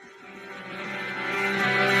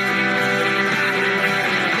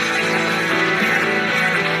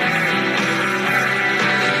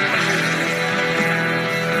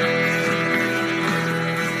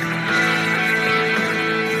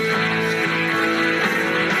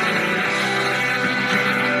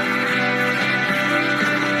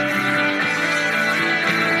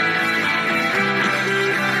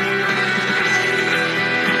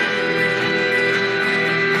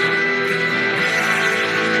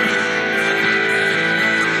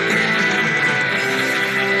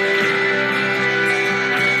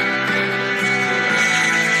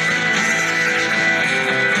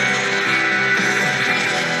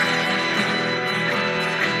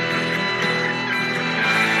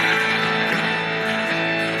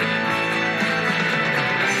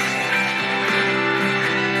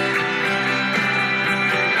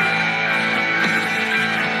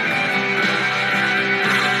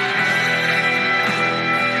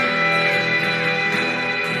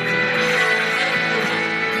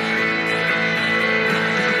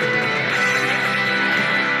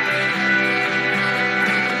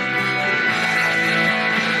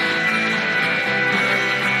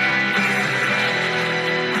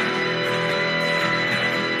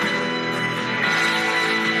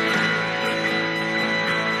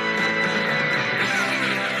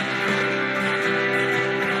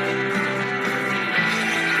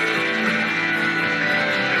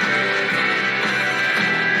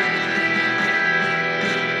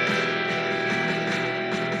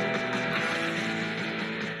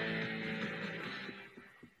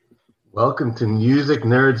Welcome to Music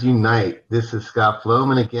Nerds Unite. This is Scott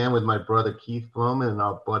Floman again with my brother Keith Floman and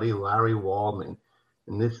our buddy Larry Waldman.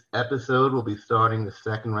 In this episode, we'll be starting the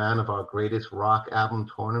second round of our greatest rock album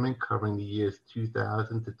tournament covering the years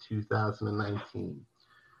 2000 to 2019.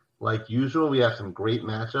 Like usual, we have some great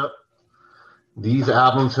matchups. These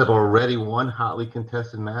albums have already won hotly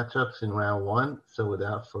contested matchups in round one, so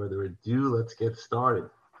without further ado, let's get started.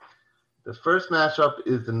 The first matchup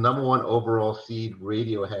is the number one overall seed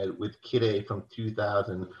Radiohead with Kid A from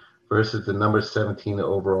 2000 versus the number 17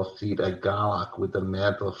 overall seed Agalloch with The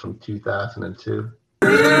Mantle from 2002.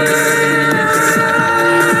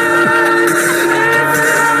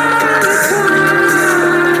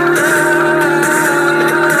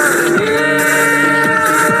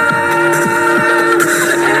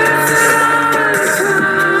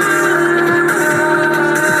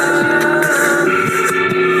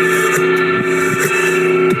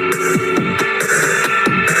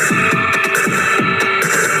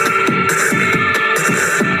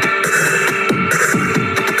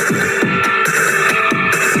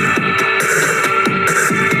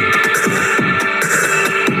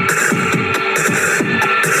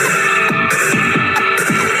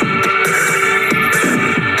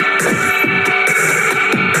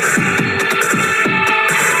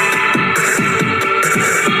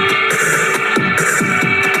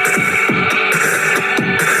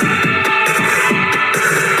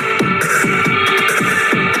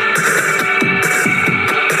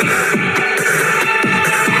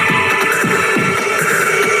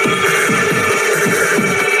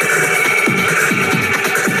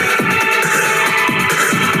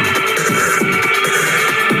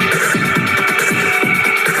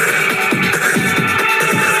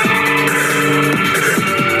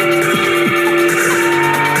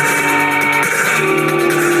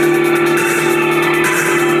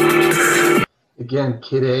 Again,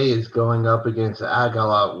 Kid A is going up against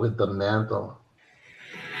Agalloch with The Mantle.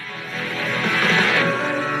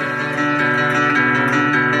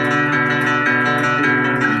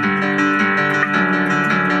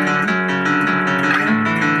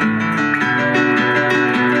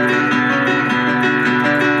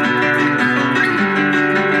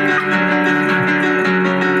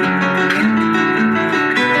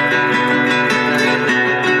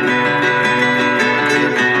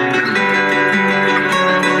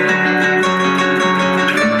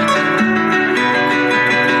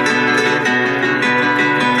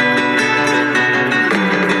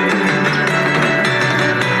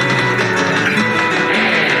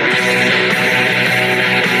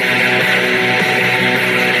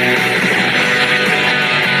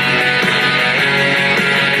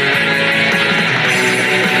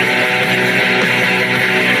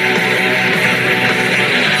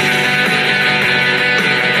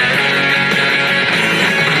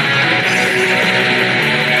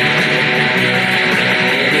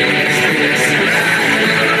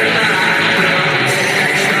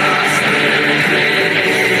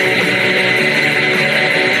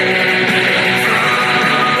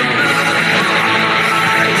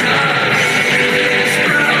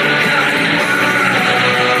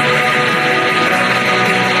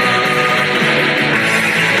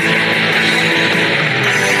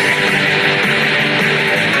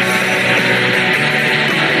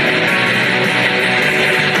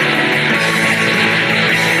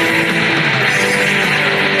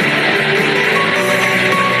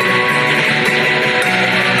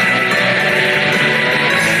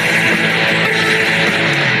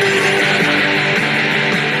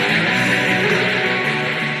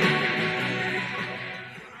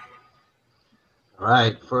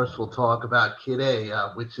 First, we'll talk about Kid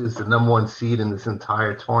A, which is the number one seed in this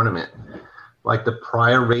entire tournament. Like the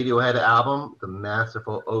prior Radiohead album, the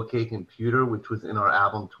masterful OK Computer, which was in our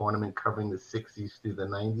album tournament covering the 60s through the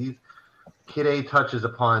 90s, Kid A touches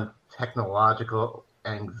upon technological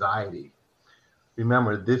anxiety.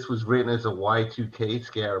 Remember, this was written as a Y2K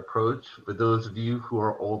scare approach. For those of you who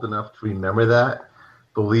are old enough to remember that,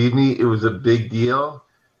 believe me, it was a big deal.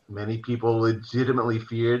 Many people legitimately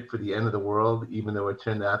feared for the end of the world, even though it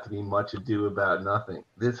turned out to be much ado about nothing.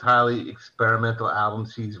 This highly experimental album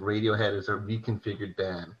sees Radiohead as a reconfigured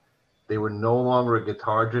band. They were no longer a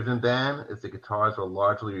guitar-driven band, as the guitars were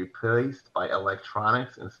largely replaced by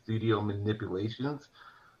electronics and studio manipulations,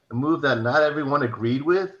 a move that not everyone agreed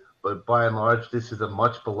with, but by and large, this is a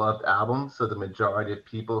much beloved album, so the majority of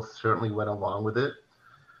people certainly went along with it.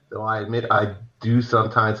 Though I admit I do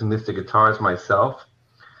sometimes miss the guitars myself.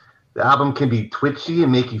 The album can be twitchy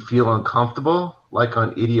and make you feel uncomfortable, like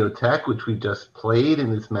on Idiotech, which we just played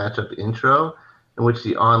in this matchup intro, in which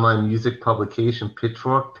the online music publication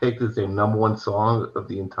Pitchfork picked as their number one song of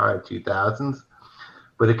the entire 2000s.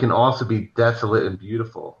 But it can also be desolate and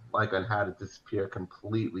beautiful, like on How to Disappear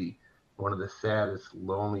Completely, one of the saddest,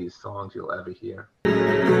 loneliest songs you'll ever hear.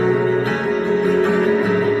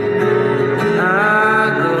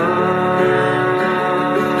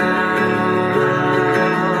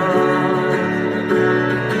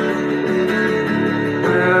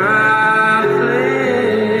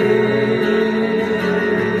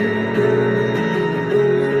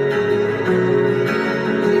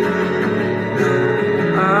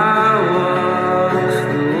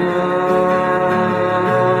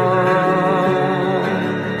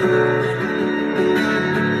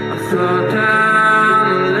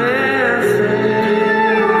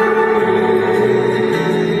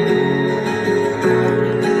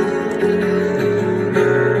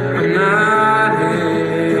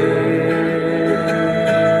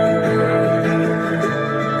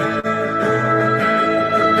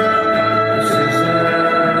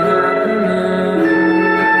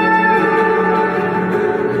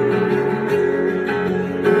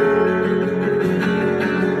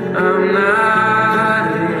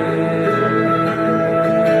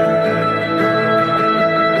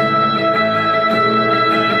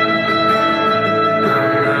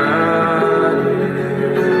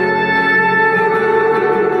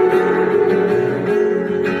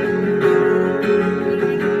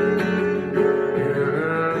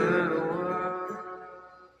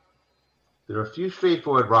 There are a few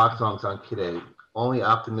straightforward rock songs on Kid A, only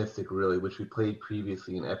Optimistic really, which we played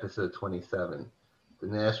previously in episode 27. The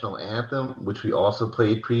national anthem, which we also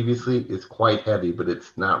played previously, is quite heavy, but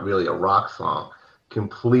it's not really a rock song.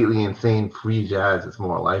 Completely insane free jazz is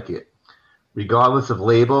more like it. Regardless of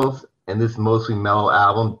labels, and this mostly mellow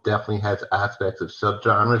album definitely has aspects of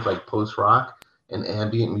subgenres like post-rock and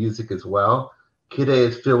ambient music as well. Kid A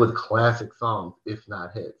is filled with classic songs, if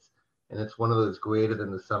not hits, and it's one of those greater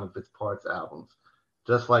than the sum of its parts albums,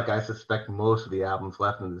 just like I suspect most of the albums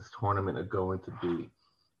left in this tournament are going to be.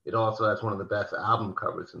 It also has one of the best album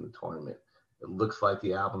covers in the tournament. It looks like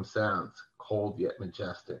the album sounds, cold yet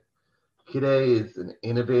majestic. Kid A is an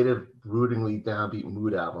innovative, broodingly downbeat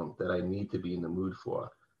mood album that I need to be in the mood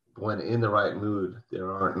for. But when in the right mood,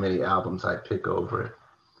 there aren't many albums I pick over it.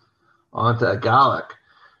 On to Agalic.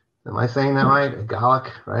 Am I saying that right?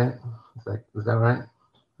 Agalic, right? Is that right?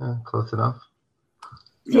 Close enough.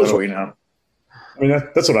 Close enough. I mean,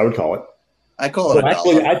 that's what I would call it. I call it I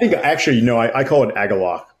call it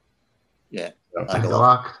Agalock. Yeah. So,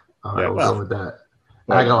 Agalock? All right, we'll go with that.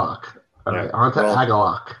 Agalock. All right, on to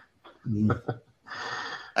Agalock.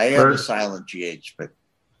 I have a silent GH, but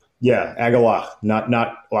yeah, Agalock. Not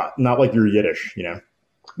like your Yiddish, you know.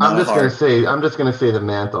 I'm just gonna say the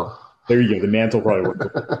mantle. There you go. The mantle probably works.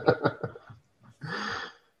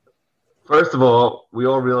 First of all, we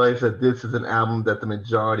all realize that this is an album that the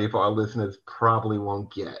majority of our listeners probably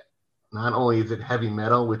won't get. Not only is it heavy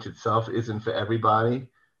metal, which itself isn't for everybody,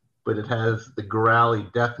 but it has the growly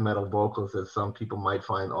death metal vocals that some people might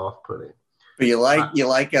find off-putting. But you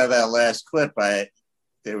like how that last clip,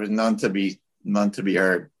 there was none to be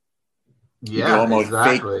heard. Yeah,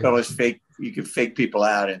 exactly. You could fake people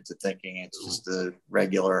out into thinking it's just a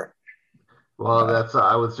regular. Well,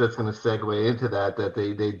 I was just going to segue into that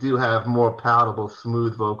they do have more palatable,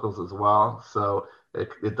 smooth vocals as well. So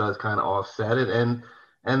it does kind of offset it. And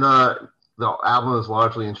the album is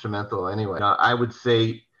largely instrumental anyway. I would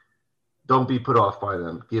say don't be put off by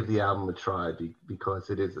them. Give the album a try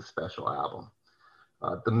because it is a special album.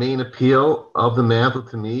 The main appeal of The Mantle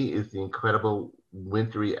to me is the incredible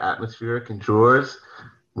wintry atmosphere it conjures.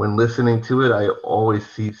 When listening to it, I always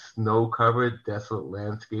see snow-covered, desolate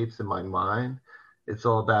landscapes in my mind. It's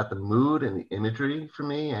all about the mood and the imagery for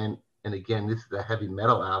me. And again, this is a heavy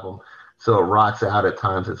metal album, so it rocks out at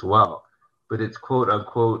times as well. But it's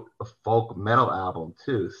quote-unquote a folk metal album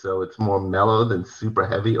too, so it's more mellow than super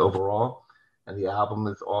heavy overall, and the album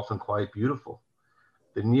is often quite beautiful.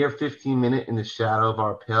 The near 15-minute In the Shadow of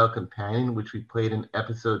Our Pale Companion, which we played in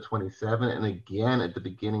episode 27, and again at the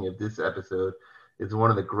beginning of this episode, is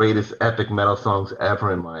one of the greatest epic metal songs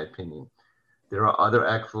ever, in my opinion. There are other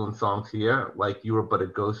excellent songs here, like You Were But a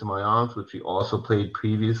Ghost in My Arms, which we also played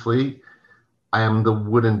previously. I Am the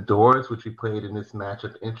Wooden Doors, which we played in this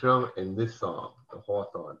matchup intro, and this song, The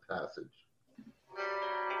Hawthorne Passage.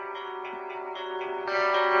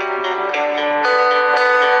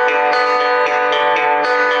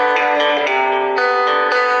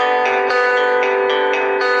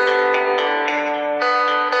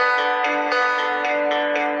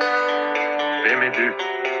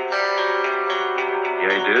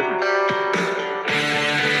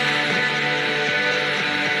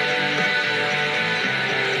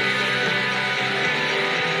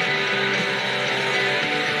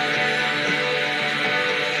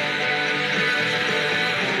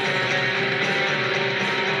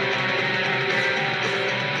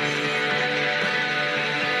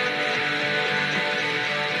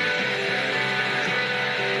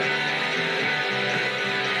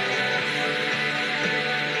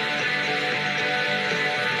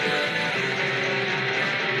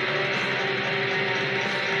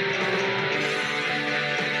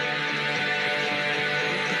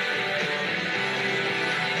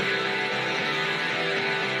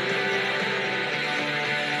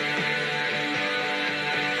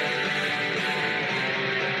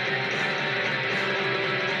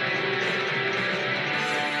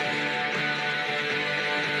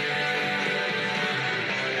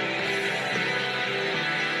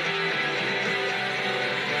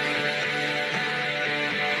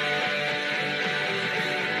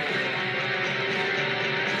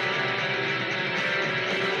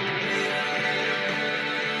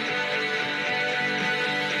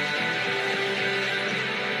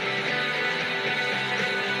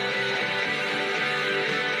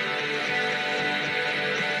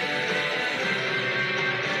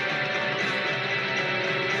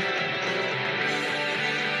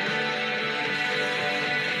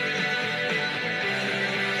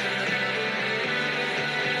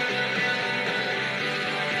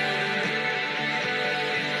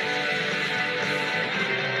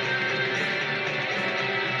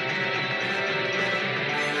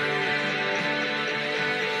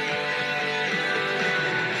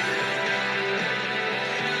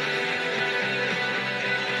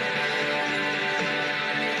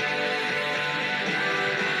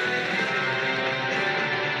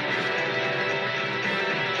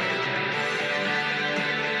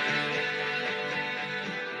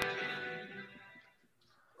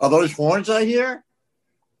 Are those horns I hear?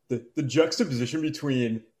 The juxtaposition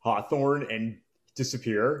between Hawthorne and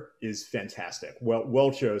Disappear is fantastic.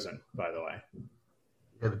 Well chosen, by the way.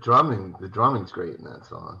 Yeah, the drumming's great in that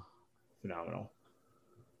song. Phenomenal.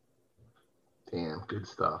 Damn, good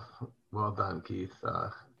stuff. Well done, Keith.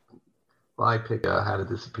 Well, I pick How to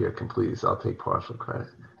Disappear completely, so I'll take partial credit.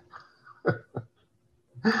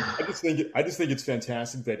 I just think it's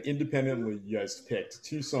fantastic that independently you guys picked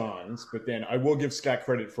two songs, but then I will give Scott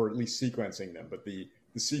credit for at least sequencing them. But the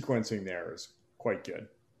sequencing there is quite good.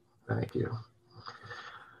 Thank you.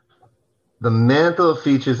 The Mantle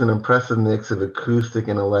features an impressive mix of acoustic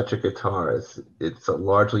and electric guitars. It's a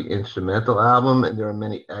largely instrumental album, and there are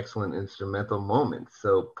many excellent instrumental moments.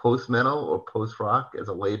 So post-metal or post-rock as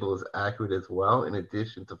a label is accurate as well, in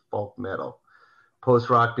addition to folk metal.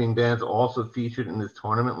 Post-rock being bands also featured in this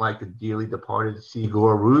tournament, like the dearly departed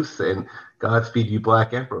Sigur Rós and Godspeed You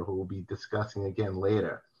Black Emperor, who we'll be discussing again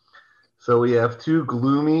later. So we have two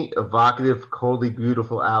gloomy, evocative, coldly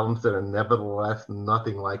beautiful albums that are nevertheless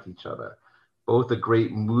nothing like each other. Both are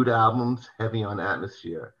great mood albums, heavy on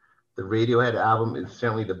atmosphere. The Radiohead album is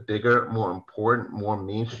certainly the bigger, more important, more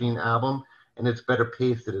mainstream album, and it's better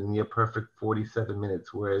paced at a near-perfect 47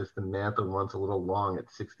 minutes, whereas The Mantle runs a little long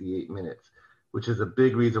at 68 minutes, which is a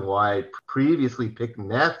big reason why I previously picked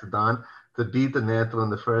Mastodon to beat The Mantle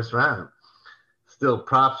in the first round. Still,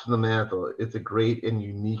 props to The Mantle. It's a great and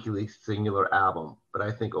uniquely singular album, but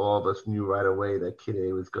I think all of us knew right away that Kid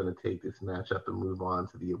A was going to take this matchup and move on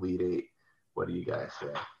to the Elite Eight. What do you guys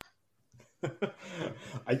say?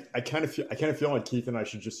 I kind of feel like Keith and I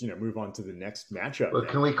should just move on to the next matchup. Well,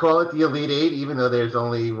 can we call it the Elite Eight, even though there's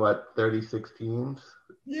only 36 teams,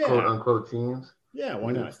 quote unquote teams? Yeah,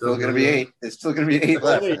 why not? It's still going to be 8. There's still going to be 8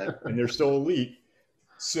 left, and they're still elite.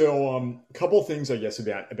 So, a couple of things I guess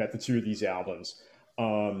about the two of these albums.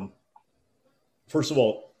 First of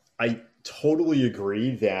all, I totally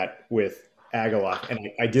agree that with Agalach, and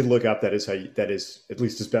I did look up that is at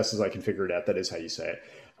least as best as I can figure it out, that is how you say it.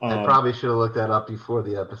 I probably should have looked that up before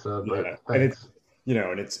the episode, but thanks.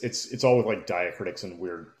 And it's all with like diacritics and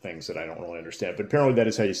weird things that I don't really understand, but apparently that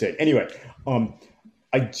is how you say it. Anyway,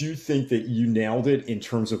 I do think that you nailed it in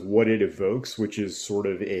terms of what it evokes, which is sort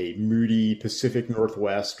of a moody Pacific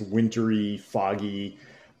Northwest, wintry, foggy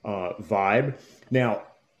vibe. Now,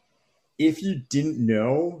 if you didn't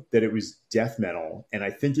know that it was death metal, and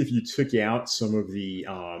I think if you took out some of the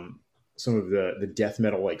death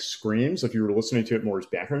metal like screams, if you were listening to it more as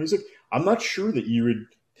background music, I'm not sure that you would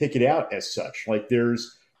pick it out as such. Like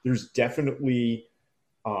there's definitely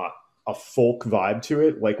a folk vibe to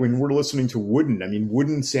it. Like when we're listening to Wooden, I mean,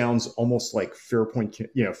 Wooden sounds almost like Fairport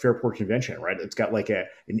Convention, right? It's got like an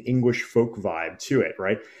English folk vibe to it,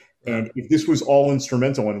 right? Yeah. And if this was all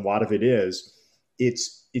instrumental, and a lot of it is,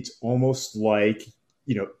 it's almost like,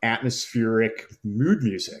 atmospheric mood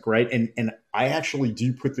music, right? And I actually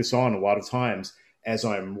do put this on a lot of times as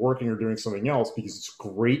I'm working or doing something else, because it's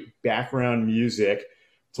great background music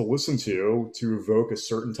to listen to evoke a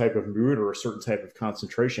certain type of mood or a certain type of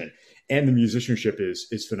concentration. And the musicianship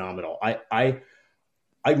is phenomenal. I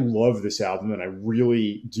love this album, and I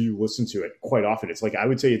really do listen to it quite often. It's like, I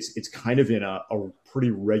would say it's kind of in a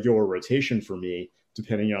pretty regular rotation for me,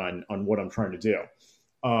 depending on what I'm trying to do.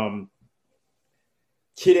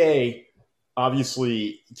 Kid A,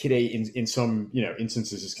 obviously, Kid A in some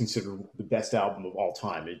instances is considered the best album of all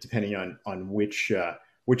time, depending on which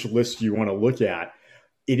list you want to look at.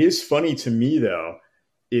 It is funny to me, though,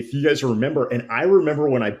 if you guys remember, and I remember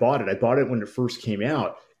when I bought it when it first came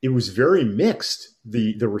out, it was very mixed,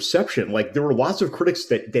 the reception. Like there were lots of critics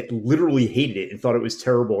that literally hated it and thought it was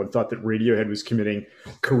terrible and thought that Radiohead was committing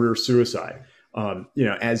career suicide. As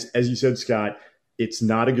you said, Scott, it's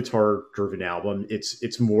not a guitar-driven album.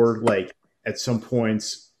 It's more like at some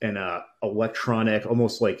points an electronic,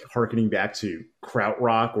 almost like harkening back to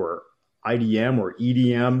krautrock or IDM or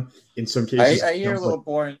EDM in some cases. I hear a little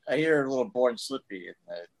Born Slippy in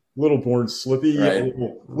that. Little Born Slippy, right.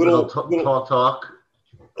 little talk.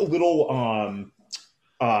 A little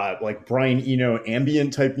like Brian Eno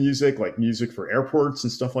ambient type music, like music for airports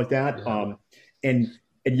and stuff like that. Yeah. And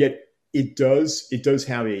yet it does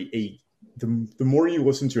have the more you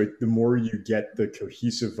listen to it, the more you get the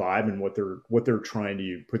cohesive vibe and what they're trying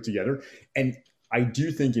to put together. And I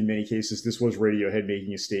do think in many cases this was Radiohead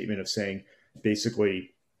making a statement of saying,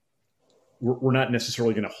 basically, we're not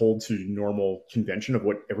necessarily going to hold to normal convention of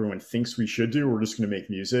what everyone thinks we should do. We're just going to make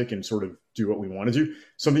music and sort of do what we want to do.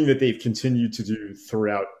 Something that they've continued to do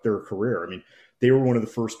throughout their career. I mean, they were one of the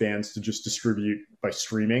first bands to just distribute by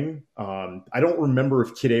streaming. I don't remember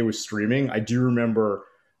if Kid A was streaming. I do remember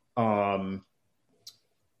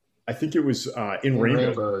I think it was in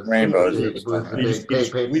Rainbows. Rainbows. It was the You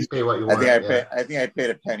big just pay what you I want. think I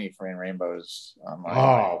paid a penny for In Rainbows online.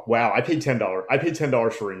 Oh wow! I paid $10. I paid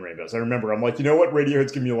 $10 for In Rainbows. I remember. I'm like, you know what?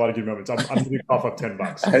 Radiohead's giving me a lot of good moments. I'm going to cough up $10.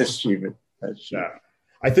 That's stupid. That's cheap. Yeah.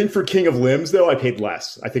 I think for King of Limbs though, I paid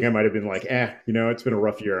less. I think I might have been like, it's been a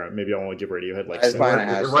rough year. Maybe I'll only give Radiohead like. It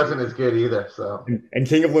wasn't as good either. So. And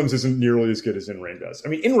King of Limbs isn't nearly as good as In Rainbows. I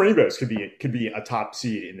mean, In Rainbows could be a top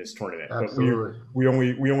seed in this tournament, Absolutely. but we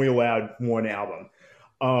only allowed one album.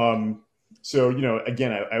 So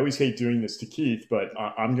again, I always hate doing this to Keith, but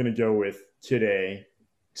I'm going to go with Kid A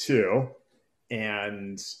 2,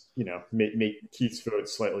 and make Keith's vote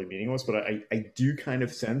slightly meaningless. But I do kind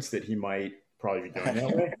of sense that he might probably be going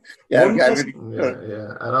that way. Yeah.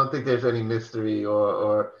 I don't think there's any mystery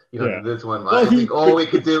or this one. Well, I think all we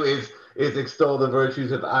could do is extol the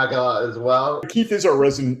virtues of Aguilar as well. Keith is our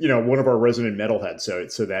resident, one of our resident metalheads.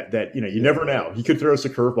 So that you never know. He could throw us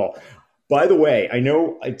a curveball. By the way, I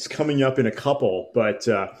know it's coming up in a couple, but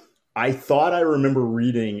I thought I remember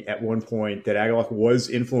reading at one point that Aguilar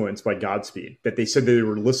was influenced by Godspeed. That they said they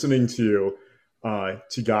were listening to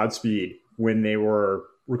Godspeed when they were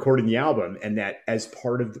recording the album, and that as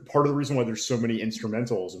part of the reason why there's so many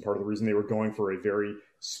instrumentals and part of the reason they were going for a very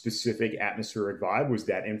specific atmospheric vibe was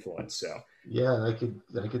that influence. So yeah, I could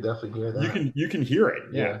definitely hear that. You can hear it.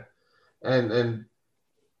 Yeah. And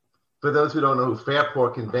for those who don't know who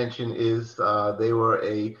Fairport Convention is, they were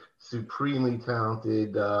a supremely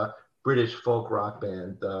talented British folk rock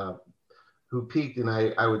band who peaked in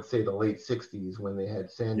I would say the late 60s when they had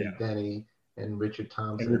Sandy Denny and Richard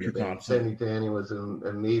Thompson. Sandy Denny was an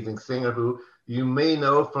amazing singer who you may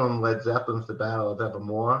know from Led Zeppelin's The Battle of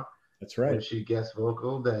Evermore. That's right. Where she guest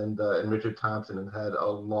vocaled, and Richard Thompson had a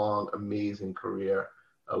long, amazing career.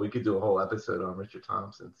 We could do a whole episode on Richard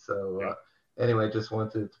Thompson. So anyway, just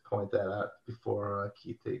wanted to point that out before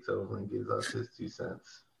Keith takes over and gives us his 2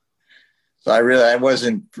 cents. So I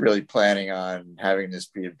wasn't really planning on having this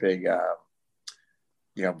be a big,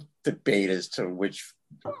 debate as to which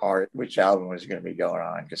album was going to be going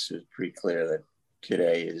on, because it was pretty clear that Kid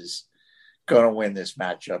A is going to win this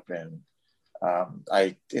matchup, and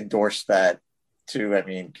I endorsed that too. I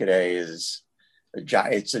mean, Kid A is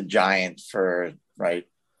it's a giant for right.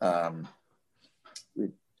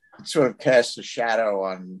 It sort of casts a shadow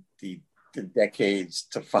on the decades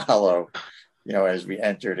to follow, as we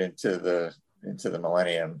entered into the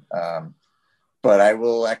millennium. But I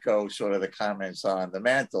will echo sort of the comments on the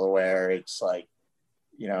mantle, where it's like,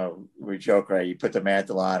 we joke, right? You put the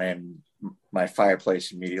mantle on and my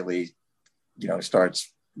fireplace immediately,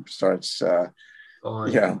 starts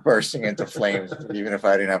bursting into flames, even if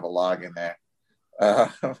I didn't have a log in there.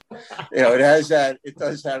 It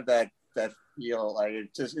does have that feel, like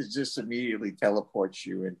it just immediately teleports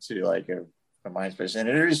you into like a mind space. And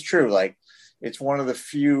it is true. Like, it's one of the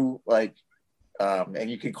few, like, and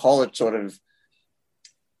you can call it sort of,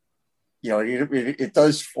 it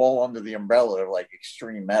does fall under the umbrella of like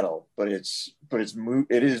extreme metal, but it is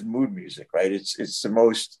mood music, right? It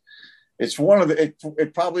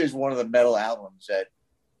probably is one of the metal albums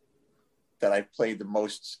that I played the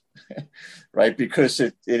most, right? Because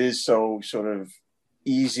it is so sort of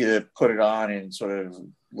easy to put it on and sort of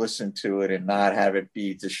listen to it and not have it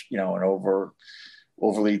be an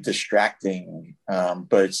overly distracting,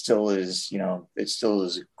 but it still is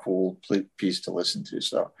a cool piece to listen to.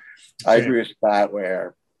 So I agree with that,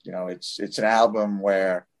 where it's an album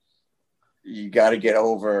where you got to get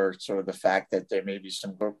over sort of the fact that there may be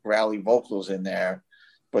some growly vocals in there,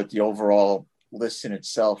 but the overall listen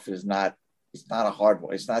itself it's not a hard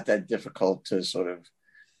one. It's not that difficult to sort of,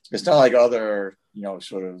 it's not like other,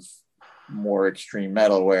 sort of more extreme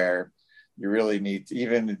metal where you really need to,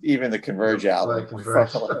 even the Converge album,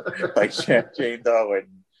 like Jane Doe, and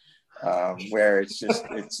where it's just,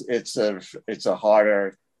 it's a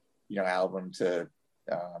harder, album to,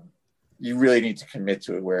 you really need to commit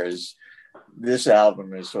to it. Whereas this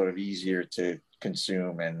album is sort of easier to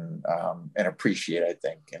consume and appreciate, I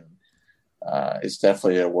think. And it's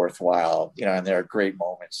definitely a worthwhile, and there are great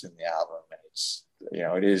moments in the album. And it's,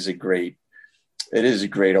 it is a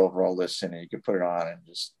great overall listen, and you can put it on and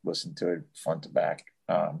just listen to it front to back.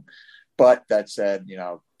 But that said,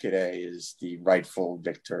 Kid A is the rightful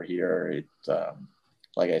victor here. It,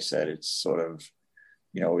 like I said, it's sort of,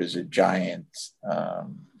 is a giant,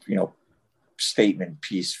 statement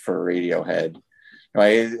piece for Radiohead.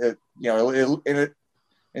 Right?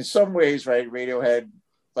 In some ways, right, Radiohead,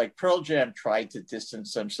 like Pearl Jam, tried to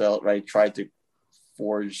distance themselves, right, tried to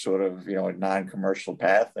forge sort of, a non-commercial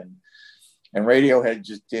path, and Radiohead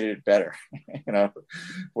just did it better,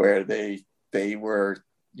 where they were,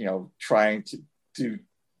 trying to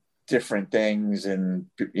different things, and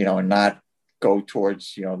and not go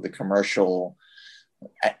towards the commercial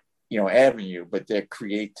avenue, but their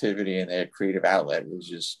creativity and their creative outlet was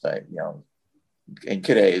just and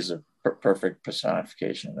Kid A is a perfect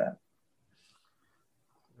personification of that.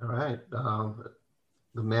 All right.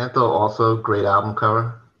 The Mantle, also great album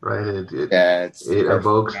cover, right? It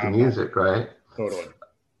evokes the music, right? Totally.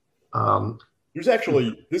 There's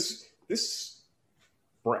actually this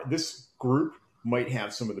group might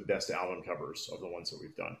have some of the best album covers of the ones that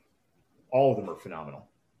we've done. All of them are phenomenal.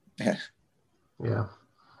 Yeah.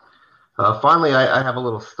 Finally, I have a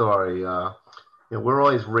little story. We're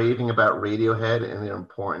always raving about Radiohead and their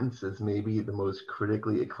importance as maybe the most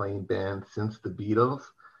critically acclaimed band since the Beatles,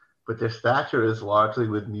 but their stature is largely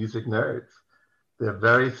with music nerds. They're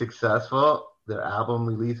very successful. Their album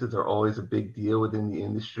releases are always a big deal within the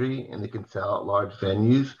industry, and they can sell at large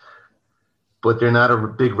venues, but they're not a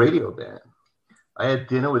big radio band. I had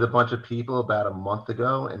dinner with a bunch of people about a month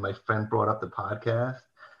ago, and my friend brought up the podcast.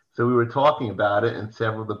 So we were talking about it, and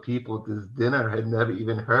several of the people at this dinner had never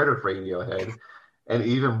even heard of Radiohead. And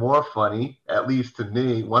even more funny, at least to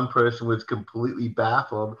me, one person was completely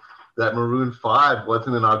baffled that Maroon 5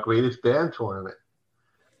 wasn't in our greatest band tournament.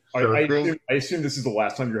 So I assume this is the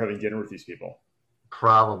last time you're having dinner with these people.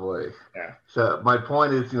 Probably. Yeah. So my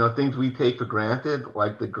point is, things we take for granted,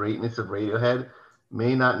 like the greatness of Radiohead,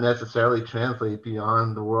 may not necessarily translate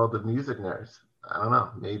beyond the world of music nerds. I don't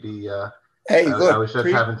know. Maybe I was just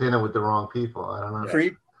having dinner with the wrong people. I don't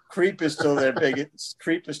know. Creep is still their biggest.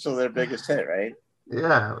 Creep is still their biggest hit, right?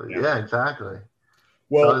 Yeah, exactly.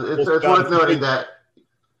 Well, so it's worth noting that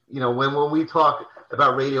when we talk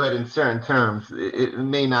about Radiohead in certain terms, it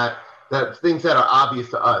may not, that things that are obvious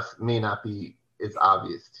to us may not be as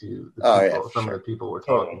obvious to the some of the people we're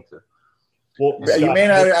talking to. Well, you may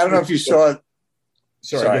not. I don't know if you saw.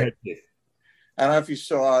 Sorry. Go ahead, Keith. I don't know if you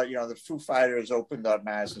saw. The Foo Fighters opened up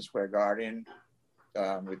Madison Square Garden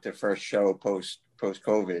with their first show post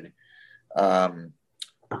COVID.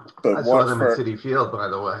 But I saw them at Citi Field, by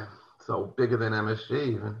the way. So bigger than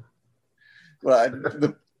MSG, even.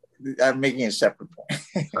 Well, I'm making a separate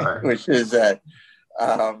point, which is that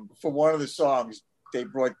for one of the songs, they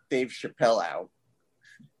brought Dave Chappelle out,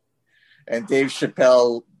 and Dave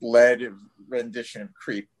Chappelle led a rendition of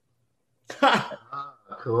 "Creep."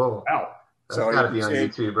 Cool. Wow. That's got to be on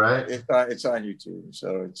YouTube, right? It's on YouTube,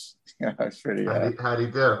 so it's pretty. How'd he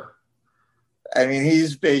do? I mean,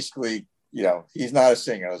 he's basically, he's not a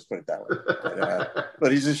singer. Let's put it that way.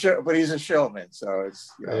 But he's a showman. So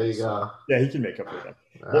it's there you go. Yeah, he can make up for that.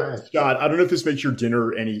 Well, right. Scott, I don't know if this makes your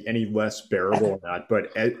dinner any less bearable or not,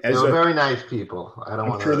 but they're very nice people.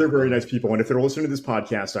 I'm sure they're very nice people, and if they're listening to this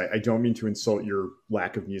podcast, I don't mean to insult your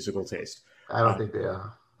lack of musical taste. I don't think they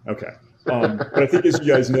are. Okay, but I think, as you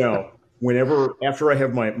guys know, after I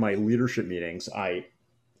have my leadership meetings, I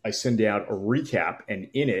send out a recap, and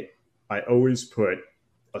in it, I always put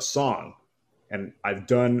a song. And I've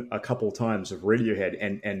done a couple of times of Radiohead,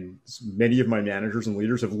 and many of my managers and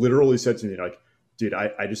leaders have literally said to me, like, dude, I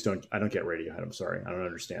don't get Radiohead. I'm sorry. I don't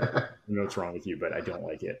understand. I know what's wrong with you, but I don't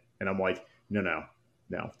like it. And I'm like, no,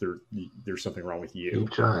 there's something wrong with you.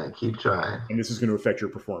 Keep trying. And this is going to affect your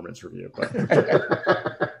performance review. But.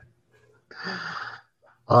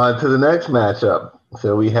 On to the next matchup.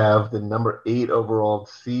 So we have the number 8 overall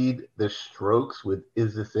seed, The Strokes, with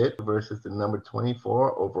Is This It, versus the number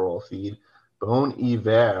 24 overall seed, Bon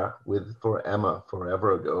Iver, with For Emma,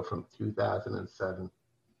 Forever Ago, from 2007.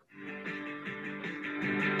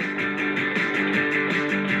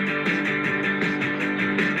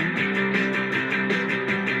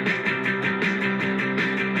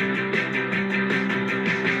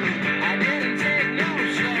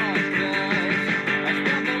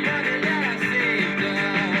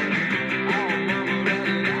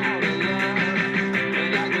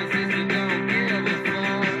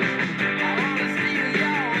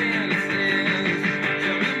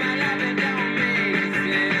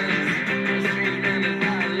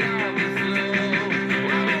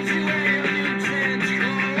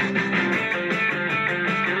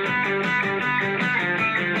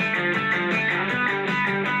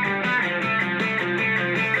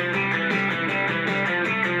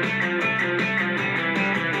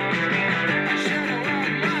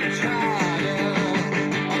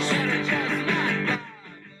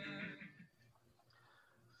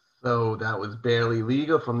 So that was Barely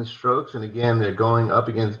Legal from The Strokes. And again, they're going up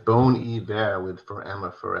against Bon Iver with For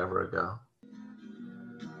Emma, Forever Ago.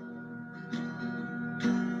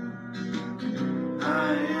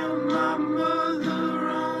 I am my mother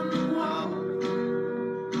on the wall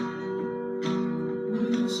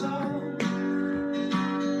with a song.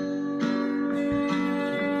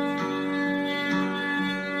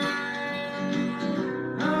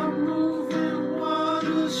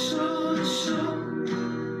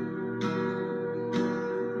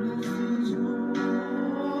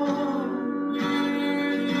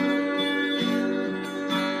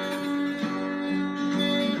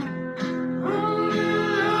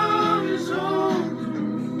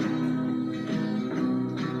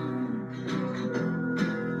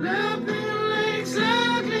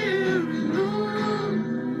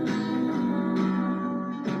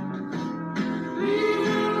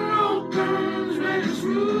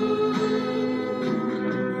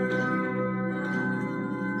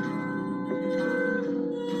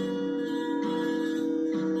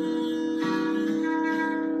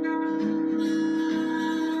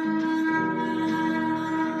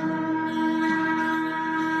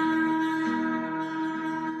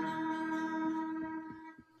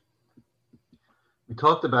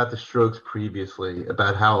 talked about the Strokes previously,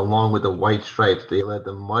 about how along with the White Stripes, they led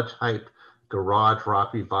the much hyped garage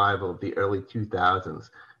rock revival of the early 2000s,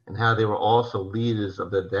 and how they were also leaders of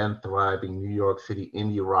the then thriving New York City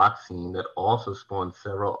indie rock scene that also spawned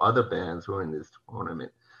several other bands who were in this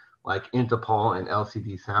tournament, like Interpol and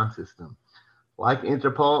LCD Sound System. Like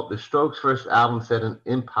Interpol, the Strokes' first album set an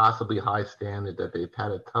impossibly high standard that they've had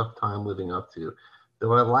a tough time living up to,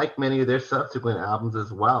 though I like many of their subsequent albums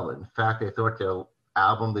as well. In fact, I thought their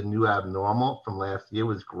album, The New Abnormal, from last year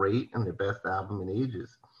was great and their best album in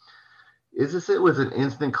ages. Is This It was an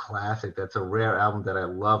instant classic that's a rare album that I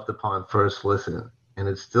loved upon first listen, and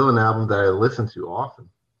it's still an album that I listen to often.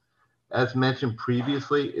 As mentioned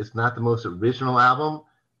previously, it's not the most original album,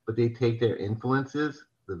 but they take their influences,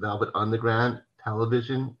 the Velvet Underground,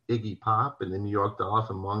 Television, Iggy Pop, and the New York Dolls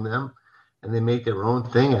among them, and they make their own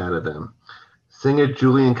thing out of them. Singer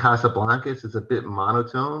Julian Casablancas is a bit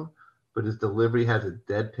monotone, but his delivery has a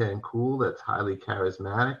deadpan cool that's highly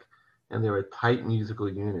charismatic, and they're a tight musical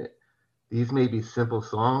unit. These may be simple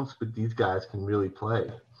songs, but these guys can really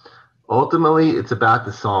play. Ultimately, it's about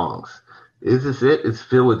the songs. Is This It is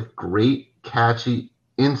filled with great, catchy,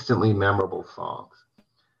 instantly memorable songs.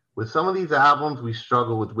 With some of these albums, we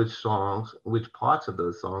struggle with which songs, which parts of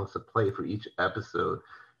those songs to play for each episode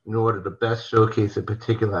in order to best showcase a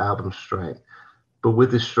particular album's strength. But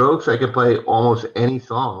with the Strokes, I can play almost any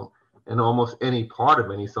song and almost any part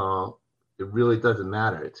of any song. It really doesn't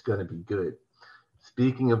matter. It's going to be good.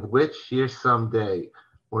 Speaking of which, here's Someday,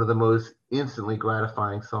 one of the most instantly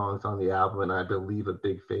gratifying songs on the album, and I believe a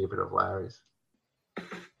big favorite of Larry's.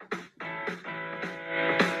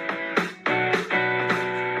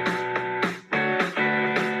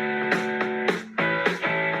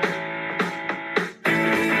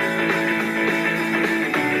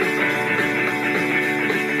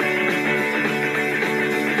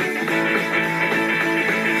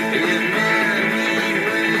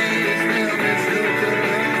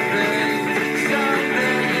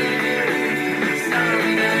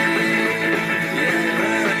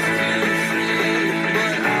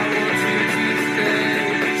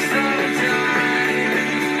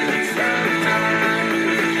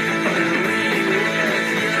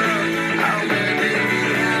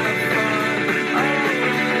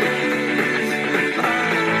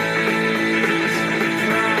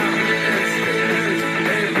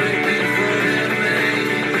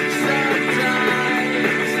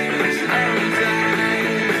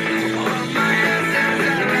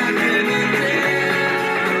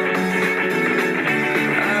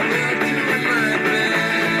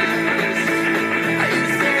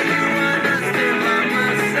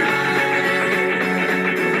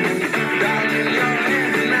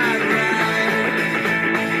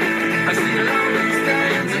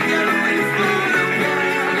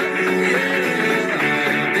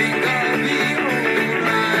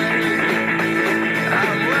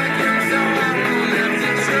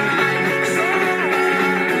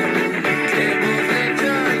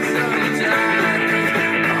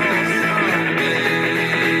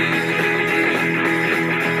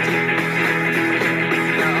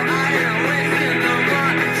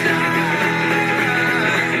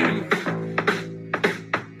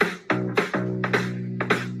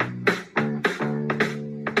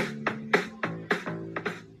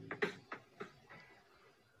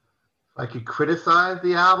 I could criticize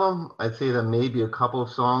the album. I'd say that maybe a couple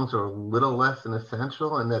of songs are a little less than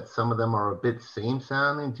essential and that some of them are a bit same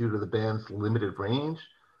sounding due to the band's limited range.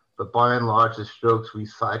 But by and large, the Strokes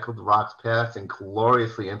recycled rock's past in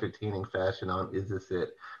gloriously entertaining fashion on Is This It?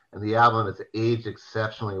 And the album has aged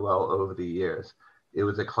exceptionally well over the years. It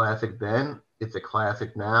was a classic then, it's a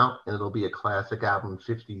classic now, and it'll be a classic album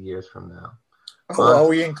 50 years from now. Are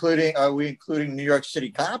we including New York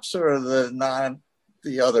City Cops or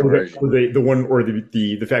the other version? Or the one, or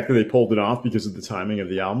the fact that they pulled it off because of the timing of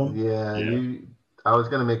the album? Yeah. I was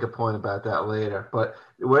going to make a point about that later, but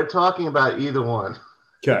we're talking about either one.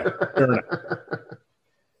 Okay, fair enough.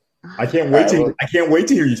 I can't wait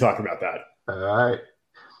to hear you talk about that. All right.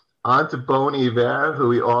 On to Bon Iver, who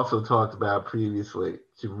we also talked about previously.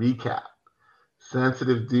 To recap,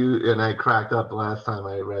 Sensitive Dude, and I cracked up last time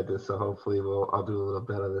I read this, so hopefully I'll do a little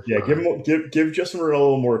better this time. Yeah, give Justin a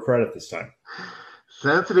little more credit this time.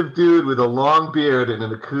 Sensitive Dude with a long beard and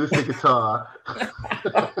an acoustic guitar.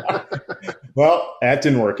 Well, that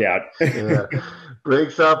didn't work out. Yeah.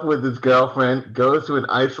 Breaks up with his girlfriend, goes to an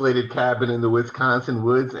isolated cabin in the Wisconsin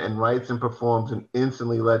woods, and writes and performs an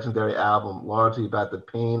instantly legendary album, largely about the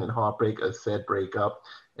pain and heartbreak of said breakup,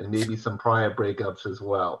 and maybe some prior breakups as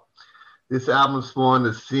well. This album spawned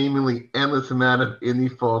a seemingly endless amount of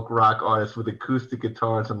indie folk rock artists with acoustic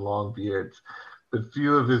guitars and long beards. but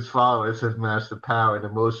few of his followers have matched the power and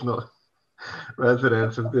emotional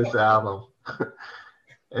resonance of this album.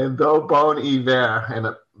 And though Bon Iver, and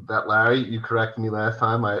that Larry, you corrected me last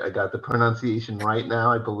time, I got the pronunciation right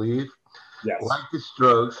now, I believe. Yes. Like the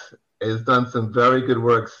Strokes, has done some very good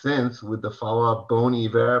work since with the follow-up Bon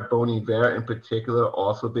Iver in particular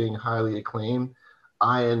also being highly acclaimed.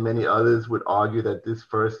 I and many others would argue that this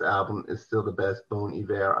first album is still the best Bon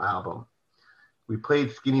Iver album. We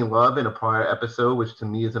played Skinny Love in a prior episode, which to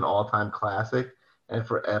me is an all-time classic, and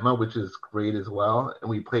for Emma, which is great as well. And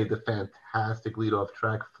we played the fantastic lead-off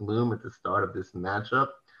track Flume at the start of this matchup.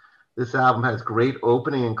 This album has great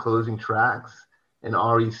opening and closing tracks, and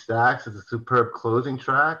R.E. Stax is a superb closing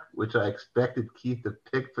track, which I expected Keith to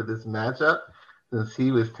pick for this matchup, since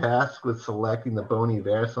he was tasked with selecting the Bon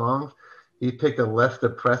Iver songs. He picked a less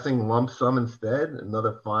depressing Lump Sum instead,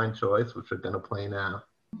 another fine choice, which we're going to play now.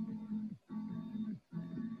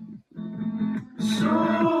 So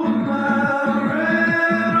my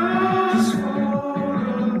red rose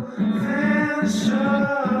for then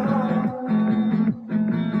shut on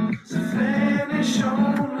to finish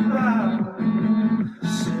on the bow,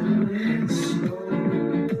 sailing slow.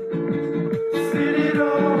 Fit it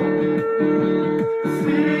all,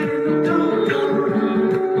 fit it in the door.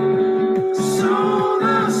 So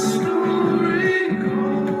the story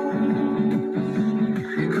goes,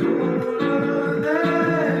 colder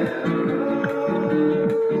than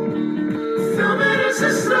film it as a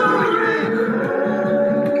story.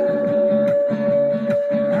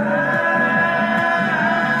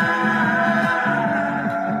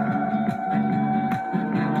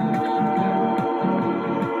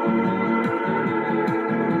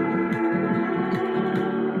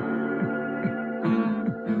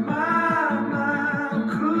 My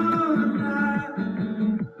mind could not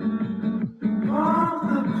walk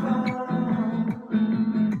the palm.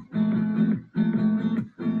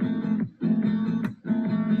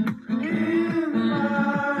 In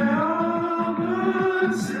my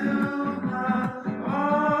armor till my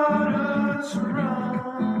orders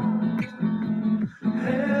runs.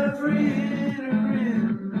 Every inner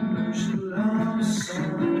image lump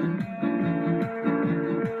sum.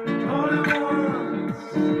 All at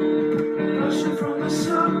once, rushing from the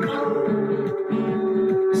sun.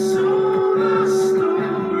 So the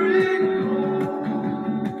story goes.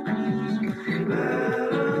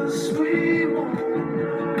 Let us, we won't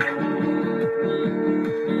know.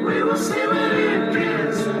 We will see when it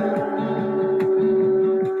gets home.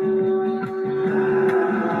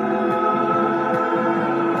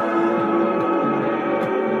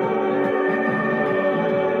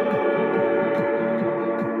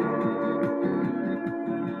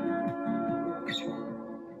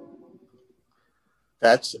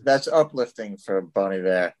 That's uplifting for Bon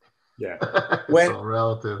Iver. Yeah. It's When- all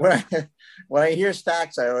relative. When I hear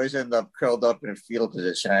Stax, I always end up curled up in a fetal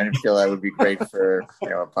position. I didn't feel that would be great for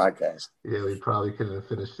a podcast. Yeah, we probably couldn't have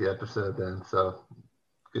finished the episode then. So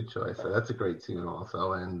good choice. So that's a great tune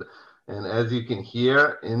also. And as you can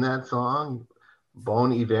hear in that song,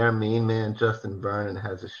 Bon Iver main man Justin Vernon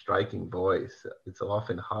has a striking voice. It's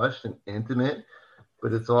often hushed and intimate,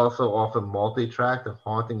 but it's also often multi-tracked, a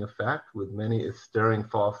haunting effect with many a stirring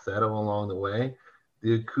falsetto along the way.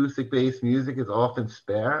 The acoustic-based music is often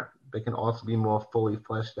spare, but can also be more fully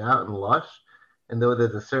fleshed out and lush. And though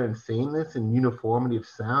there's a certain sameness and uniformity of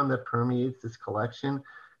sound that permeates this collection,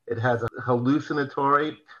 it has a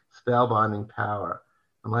hallucinatory, spellbinding power.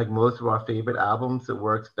 Unlike most of our favorite albums, it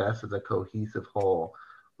works best as a cohesive whole.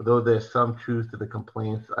 Although there's some truth to the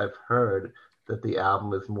complaints I've heard that the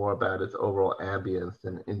album is more about its overall ambience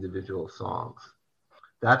than individual songs.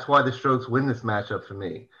 That's why the Strokes win this matchup for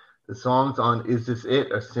me. The songs on Is This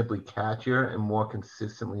It are simply catchier and more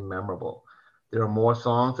consistently memorable. There are more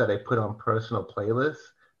songs that I put on personal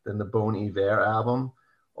playlists than the Bon Iver album.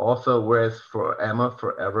 Also, whereas For Emma,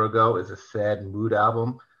 Forever Ago is a sad mood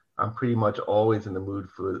album, I'm pretty much always in the mood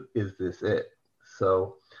for Is This It?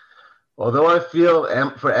 So, although I feel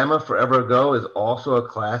For Emma, Forever Ago is also a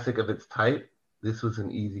classic of its type, this was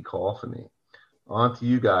an easy call for me. On to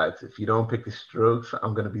you guys. If you don't pick the Strokes,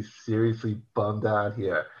 I'm going to be seriously bummed out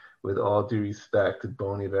here. With all due respect to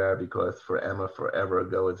Bon Iver, because For Emma, Forever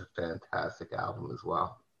Ago is a fantastic album as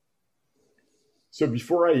well. So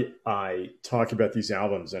before I talk about these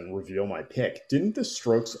albums and reveal my pick, didn't the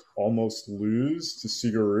Strokes almost lose to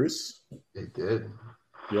Sigur Rós? They did.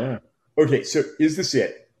 Yeah. Okay, so Is This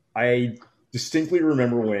It? I distinctly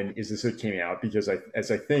remember when Is This It came out, because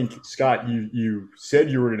as I think, Scott, you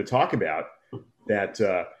said you were going to talk about that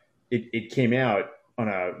it came out on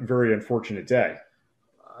a very unfortunate day.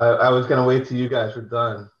 I was going to wait till you guys were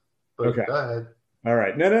done. But Okay. Go ahead. All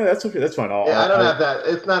right. No, that's okay. That's fine. Yeah, I don't have that.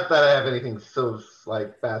 It's not that I have anything so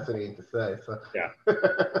like fascinating to say. So Yeah.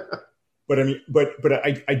 But I mean, but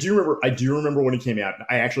I do remember, when it came out.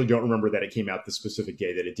 I actually don't remember that it came out the specific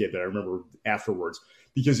day that it did, but I remember afterwards,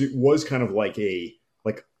 because it was kind of like a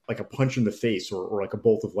punch in the face, or like a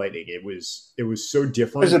bolt of lightning. It was so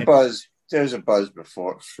different. There's a buzz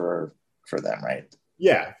before for them, right?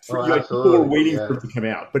 Yeah, like, people were waiting for it to come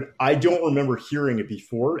out, but I don't remember hearing it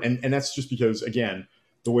before, and that's just because, again,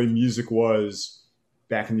 the way music was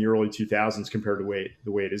back in the early 2000s compared to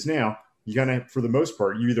the way it is now. You kind of, for the most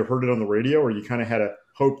part, you either heard it on the radio, or you kind of had to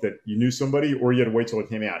hope that you knew somebody, or you had to wait till it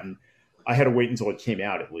came out. And I had to wait until it came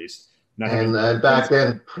out, at least. And back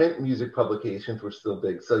then, print music publications were still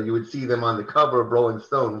big, so you would see them on the cover of Rolling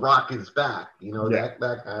Stone. Rock is back,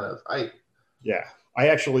 that kind of hype. Yeah, I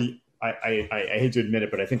actually, I hate to admit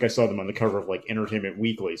it, but I think I saw them on the cover of like Entertainment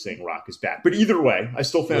Weekly saying Rock is back. But either way, I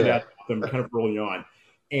still found out about them kind of early on,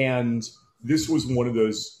 and this was one of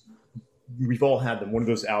those. We've all had them. One of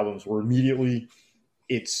those albums where immediately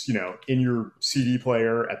it's, in your CD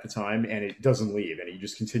player at the time, and it doesn't leave, and you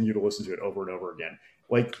just continue to listen to it over and over again.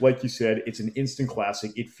 Like you said, it's an instant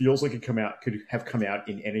classic. It feels like it could have come out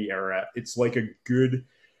in any era. It's like a good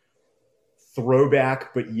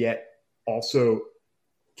throwback, but yet also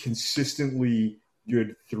consistently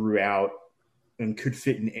good throughout, and could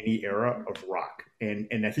fit in any era of rock.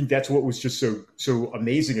 And I think that's what was just so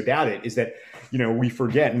amazing about it, is that, we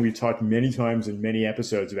forget, and we've talked many times in many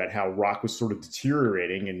episodes about how rock was sort of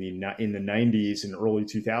deteriorating in the 90s and early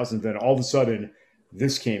 2000s. Then all of a sudden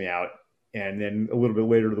this came out, and then a little bit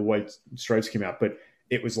later the White Stripes came out. But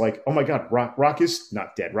it was like, oh my God, rock is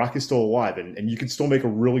not dead. Rock is still alive. And you can still make a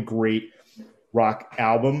really great rock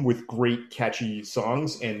album with great catchy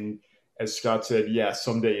songs. And as Scott said, yeah,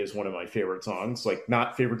 Someday is one of my favorite songs. Like,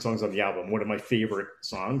 not favorite songs on the album, one of my favorite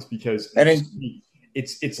songs, because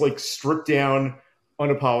it's like stripped down,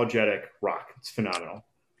 unapologetic rock. It's phenomenal.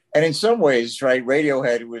 And in some ways, right,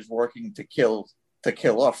 Radiohead was working to kill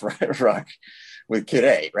off rock with Kid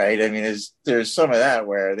A, right? I mean, there's some of that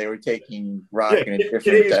where they were taking rock in a different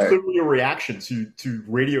Kid A is clearly a reaction to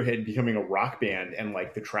Radiohead becoming a rock band and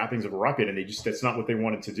like the trappings of a rock band, and that's not what they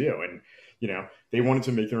wanted to do. And they wanted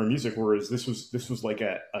to make their own music, whereas this was like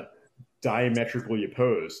a diametrically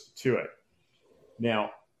opposed to it.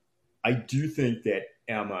 Now, I do think that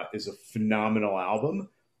Emma is a phenomenal album,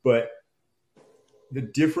 but the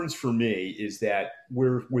difference for me is that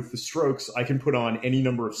with the Strokes, I can put on any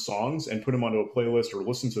number of songs and put them onto a playlist or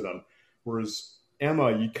listen to them, whereas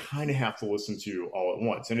Emma, you kind of have to listen to all at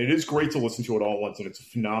once. And it is great to listen to it all at once, and it's a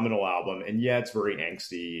phenomenal album. And yeah, it's very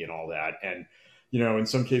angsty and all that. And in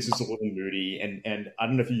some cases a little moody. And I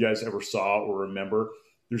don't know if you guys ever saw or remember,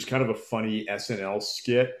 there's kind of a funny SNL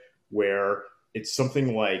skit where it's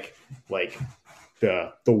something like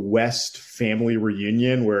the West family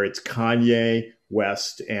reunion, where it's Kanye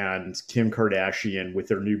West and Kim Kardashian with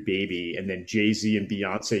their new baby, and then Jay-Z and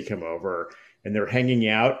Beyonce come over and they're hanging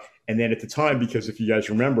out. And then at the time, because if you guys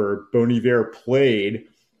remember, Bon Iver played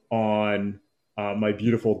on My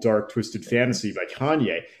Beautiful Dark Twisted Fantasy by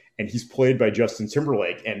Kanye, and he's played by Justin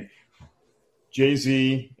Timberlake. And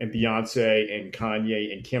Jay-Z and Beyonce and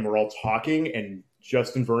Kanye and Kim are all talking, and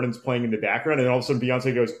Justin Vernon's playing in the background, and all of a sudden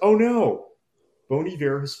Beyonce goes, "Oh no, Bon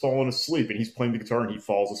Iver has fallen asleep," and he's playing the guitar and he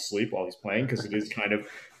falls asleep while he's playing, because it is kind of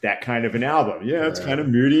that kind of an album. Yeah, it's kind of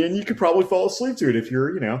moody, and you could probably fall asleep to it if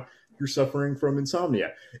you're suffering from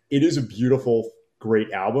insomnia. It is a beautiful,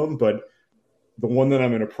 great album, but the one that I'm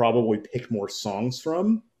going to probably pick more songs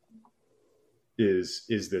from is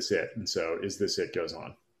This It? And so Is This It goes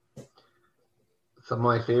on. Some of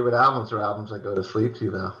my favorite albums are albums I go to sleep to,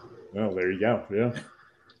 though. Well, there you go. Yeah.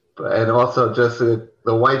 And also, just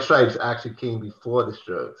the White Stripes actually came before the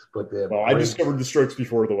Strokes, but I discovered the Strokes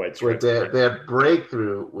before the White Stripes. But their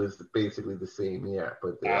breakthrough was basically the same year,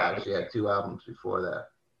 but they actually had two albums before that.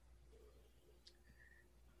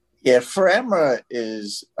 Yeah, For Emma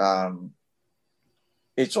is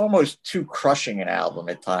it's almost too crushing an album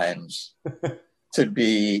at times to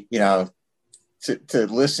be, to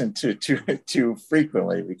listen to too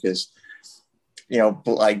frequently, because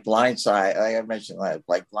like Blindside, like I mentioned,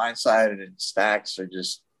 like Blindsided and Stax are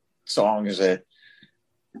just songs that,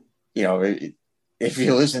 if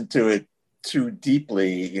you listen to it too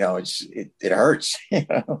deeply, it hurts.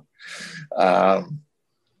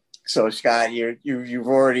 So Scott, you've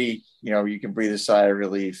already, you can breathe a sigh of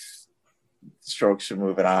relief. Strokes are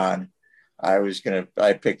moving on. I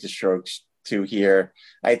picked the Strokes too here.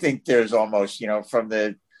 I think there's almost, from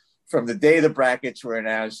the day the brackets were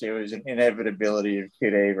announced, there was an inevitability of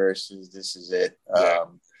Kid A versus This Is It.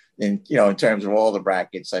 in terms of all the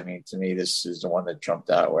brackets, I mean, to me, this is the one that jumped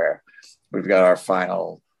out where we've got our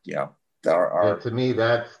final, our to me,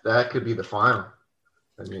 that could be the final.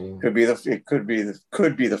 I mean, could be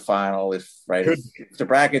the final if the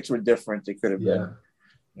brackets were different, it could have been.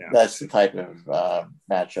 Yeah. That's the type of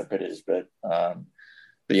matchup it is, but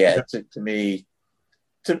yeah, to me,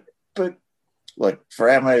 but look, for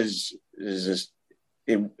Emma is just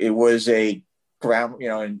it was a ground,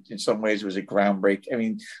 in some ways it was a groundbreak. I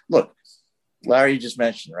mean, look, Larry just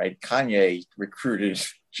mentioned, right? Kanye recruited,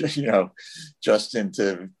 Justin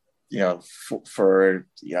to, for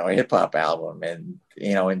a hip hop album, and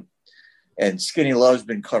Skinny Love's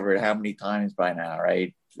been covered how many times by now,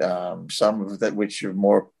 right? Some of that which are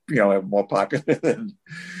more, more popular than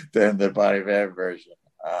the Bon Iver version.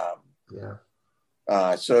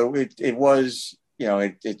 So it was,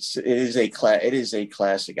 it is a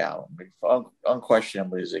classic album.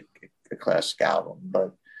 Unquestionably is a classic album,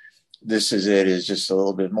 but This Is It is just a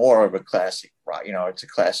little bit more of a classic rock. It's a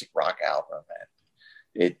classic rock album,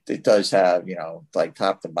 and it does have, like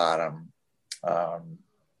top to bottom,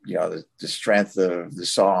 the strength of the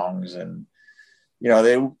songs, and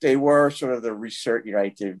they were sort of the research,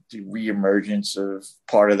 right? The reemergence of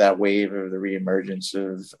part of that wave, of the reemergence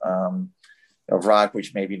of rock,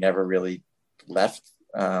 which maybe never really left,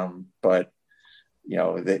 but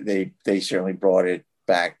they certainly brought it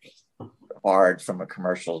back hard from a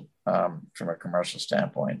commercial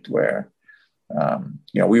standpoint, where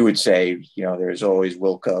we would say there's always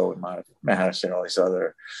Wilco and Madison, all these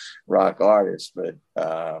other rock artists, but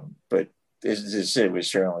this it was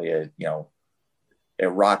certainly a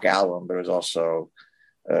rock album, but it was also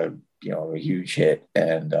a huge hit,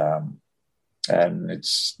 and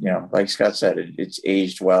it's like Scott said, it's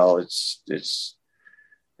aged well. It's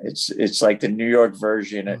like the New York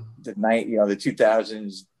version, the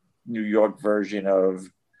 2000s New York version of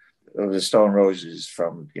the Stone Roses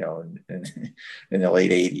from in the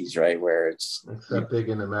late 80s, right, where it's big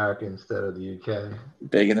in America instead of the UK.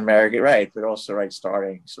 Big in America, right, but also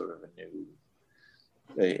starting sort of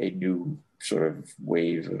a new sort of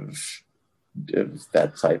wave of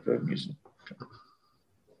that type of music.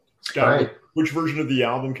 Scott, right. Which version of the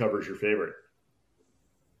album cover is your favorite?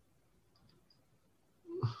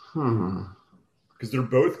 Because they're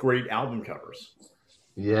both great album covers.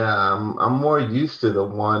 Yeah, I'm more used to the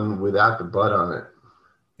one without the butt on it.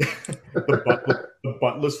 the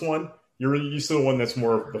buttless one? You're used to the one that's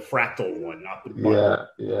more of the fractal one, not the butt.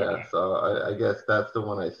 Yeah. Okay. So I guess that's the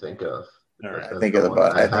one I think of. All right. I think of the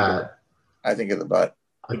butt. I think of the butt.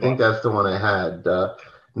 I think that's the one I had.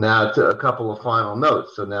 Now to a couple of final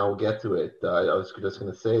notes. So now we'll get to it. I was just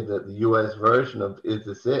going to say that the U.S. version of Is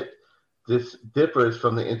This It? This differs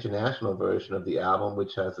from the international version of the album,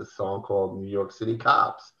 which has a song called New York City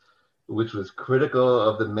Cops, which was critical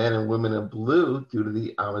of the men and women in blue due to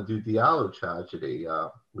the Amadou Diallo tragedy,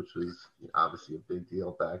 which was obviously a big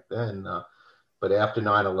deal back then. But after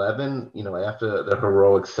 9/11, after the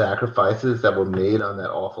heroic sacrifices that were made on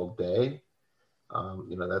that awful day,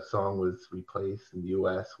 that song was replaced in the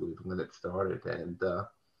U.S. with When It Started. And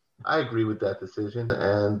I agree with that decision.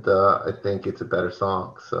 And I think it's a better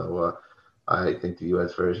song. So I think the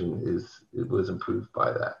U.S. version was improved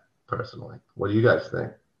by that, personally. What do you guys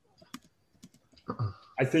think?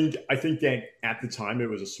 I think that at the time it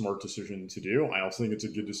was a smart decision to do. I also think it's a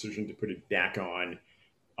good decision to put it back on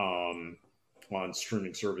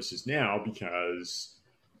streaming services now, because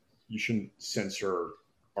you shouldn't censor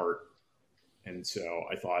art. And so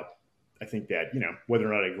I think that,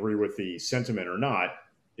 whether or not I agree with the sentiment or not,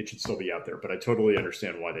 it should still be out there. But I totally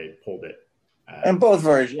understand why they pulled it. And both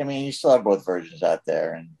versions, you still have both versions out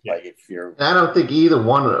there. And if you're, I don't think either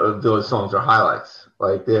one of those songs are highlights.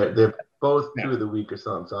 Like they're both two of the weaker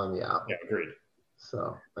songs on the album. Yeah, agreed.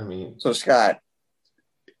 So so Scott,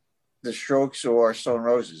 The Strokes or Stone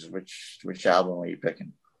Roses, which album are you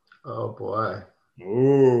picking? Oh boy.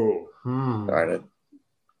 Ooh. Started.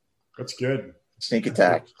 That's good. Sneak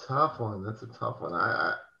Attack. That's a tough one.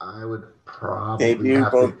 I would probably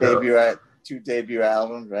two debut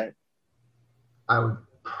albums, right? I would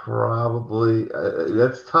probably.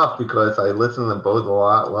 That's tough because I listen to them both a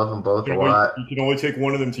lot, love them both a lot. You can only take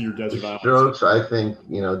one of them to your desert island. Strokes, I think,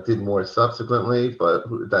 did more subsequently, but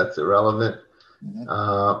that's irrelevant. Mm-hmm.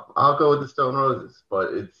 I'll go with the Stone Roses,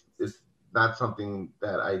 but it's not something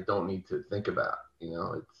that I don't need to think about.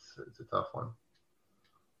 It's a tough one.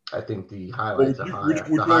 I think the highlights are higher. Which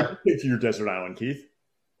would you take to your desert island, Keith?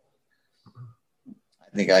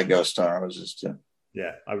 I think I'd go Stone Roses too.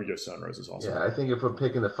 Yeah, I would go Stone Roses also. Yeah, I think if we're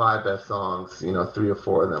picking the 5 best songs, 3 or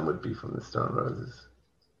 4 of them would be from the Stone Roses.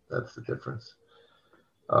 That's the difference.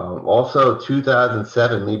 Also,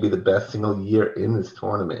 2007 may be the best single year in this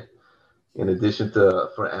tournament. In addition to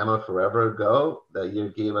Forever Forever Ago, that year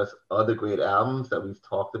gave us other great albums that we've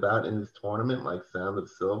talked about in this tournament, like Sound of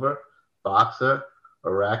Silver, Boxer,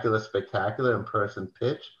 Oracular Spectacular, and Person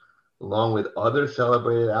Pitch, along with other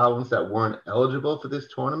celebrated albums that weren't eligible for this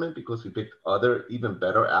tournament because we picked other even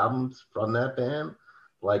better albums from that band,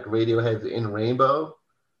 like Radiohead's In Rainbow,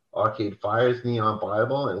 Arcade Fire's Neon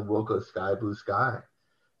Bible, and Wilco's Sky Blue Sky.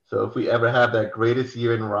 So if we ever have that greatest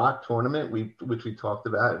year in rock tournament, which we talked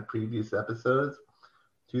about in previous episodes,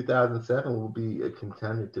 2007 will be a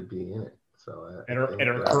contender to be in it. So at our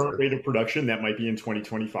current rate of production, that might be in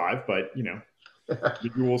 2025, but maybe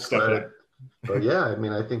we'll step up. But yeah, I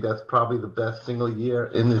mean, I think that's probably the best single year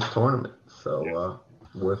in this tournament. So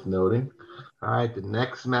worth noting. All right, the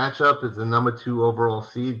next matchup is the number 2 overall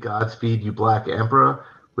seed, Godspeed You Black Emperor,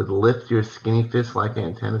 with Lift Your Skinny Fist Like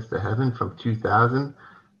Antennas to Heaven from 2000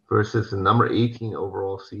 versus the number 18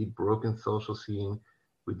 overall seed, Broken Social Scene,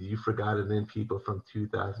 with You Forgotten Then People from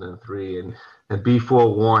 2003. And be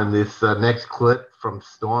forewarned, this next clip from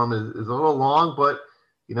Storm is a little long, but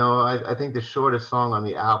I think the shortest song on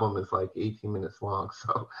the album is like 18 minutes long,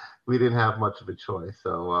 so we didn't have much of a choice.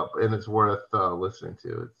 So and it's worth listening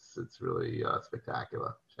to. It's really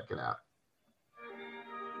spectacular. Check it out.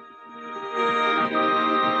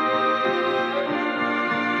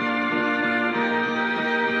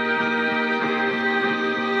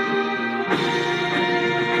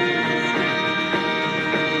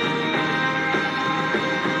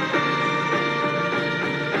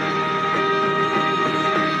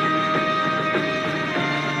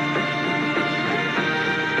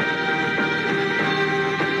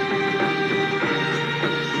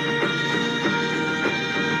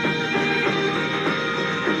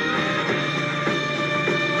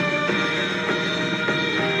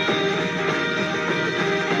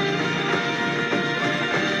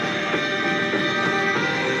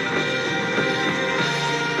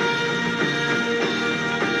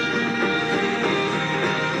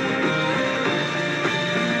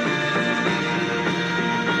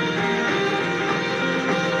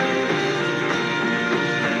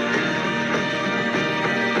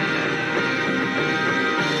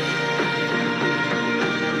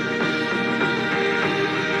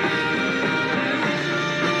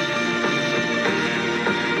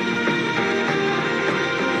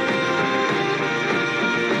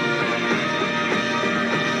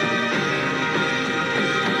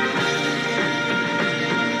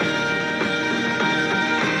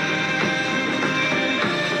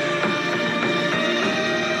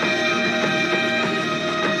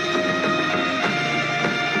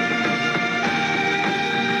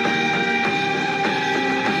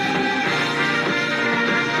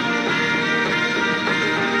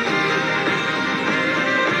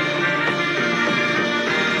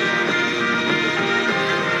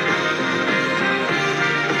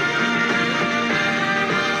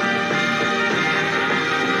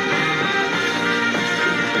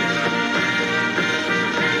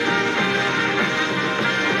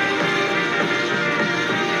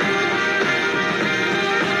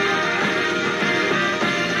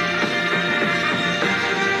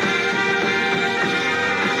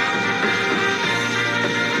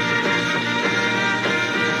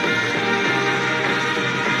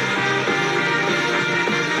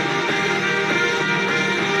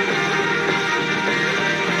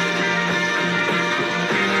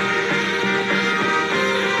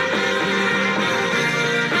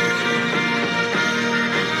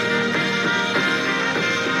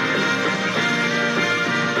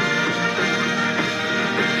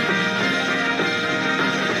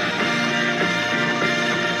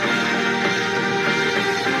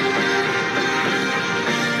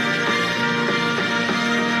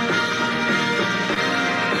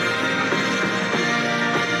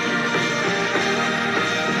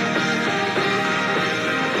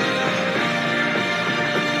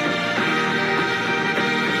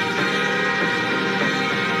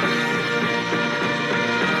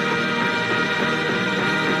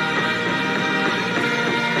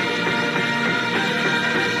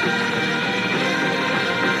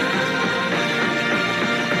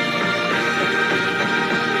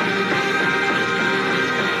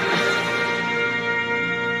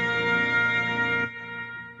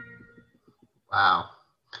 Wow.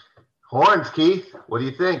 Horns, Keith. What do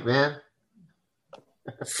you think, man?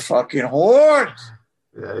 Fucking horns.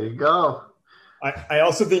 There you go. I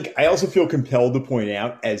also feel compelled to point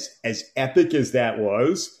out, as epic as that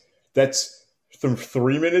was, that's from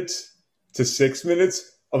 3 minutes to 6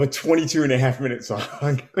 minutes of a 22 and a half minute song.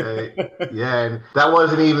 Yeah, and that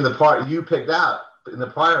wasn't even the part you picked out. in the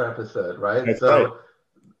prior episode, right? That's so right.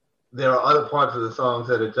 there are other parts of the songs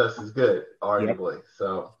that are just as good, arguably. Yep.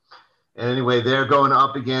 So anyway, they're going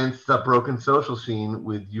up against the Broken Social Scene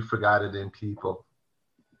with You Forgot It in People.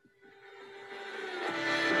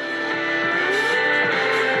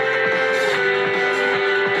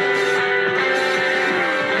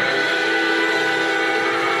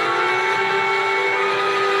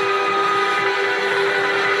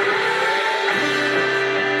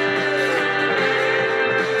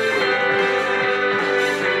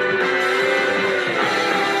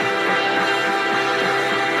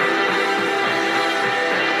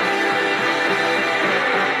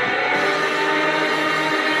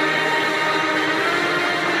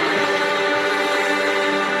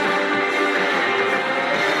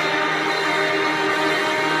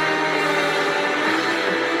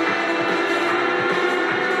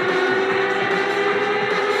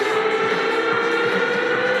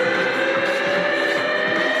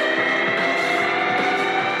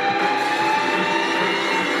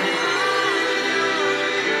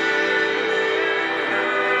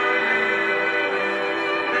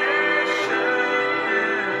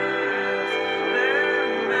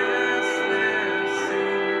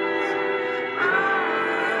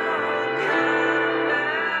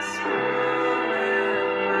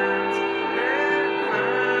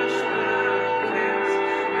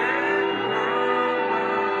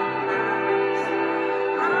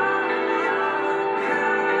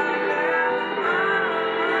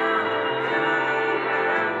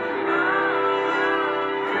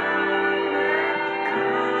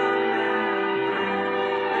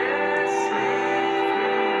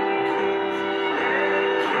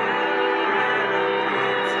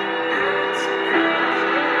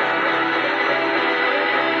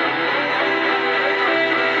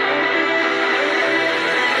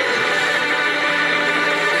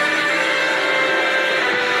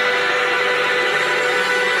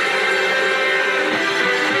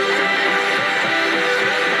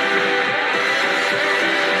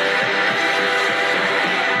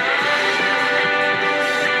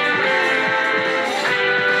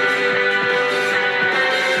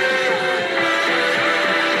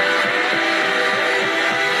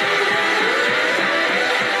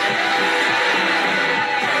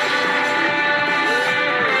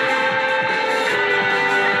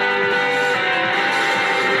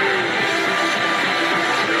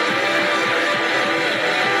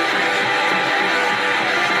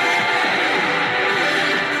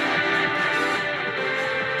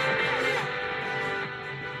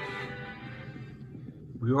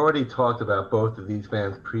 We already talked about both of these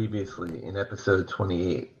bands previously in episode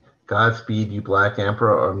 28. Godspeed You Black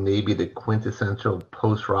Emperor are maybe the quintessential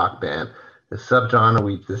post-rock band, the subgenre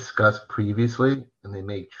we've discussed previously, and they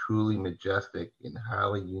make truly majestic and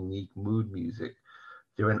highly unique mood music.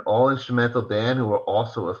 They're an all-instrumental band who are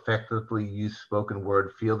also effectively use spoken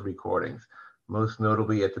word field recordings, most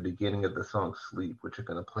notably at the beginning of the song Sleep, which are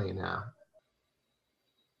going to play now.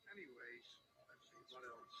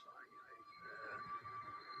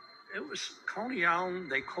 It was Coney Island.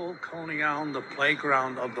 They called Coney Island the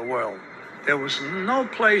playground of the world. There was no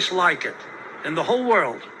place like it in the whole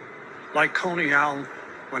world, like Coney Island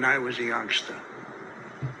when I was a youngster.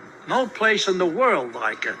 No place in the world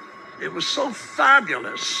like it. It was so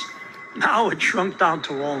fabulous. Now it shrunk down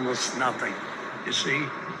to almost nothing, you see.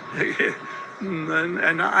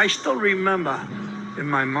 and I still remember in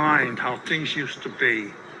my mind how things used to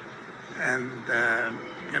be. And,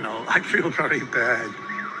 I feel very bad.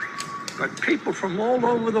 But people from all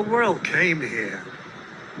over the world came here.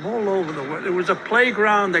 From all over the world. It was a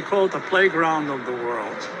playground. They called it the playground of the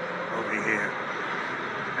world over here.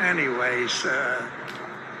 Anyways,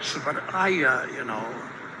 but I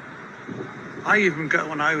even got,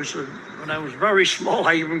 when I was very small,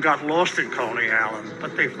 I even got lost in Coney Island,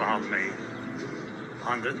 but they found me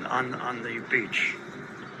on the beach.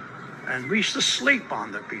 And we used to sleep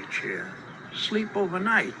on the beach here. Sleep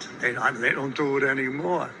overnight. They don't do it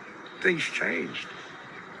anymore. Things changed,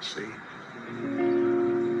 see.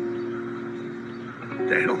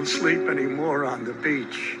 They don't sleep anymore on the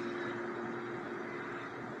beach.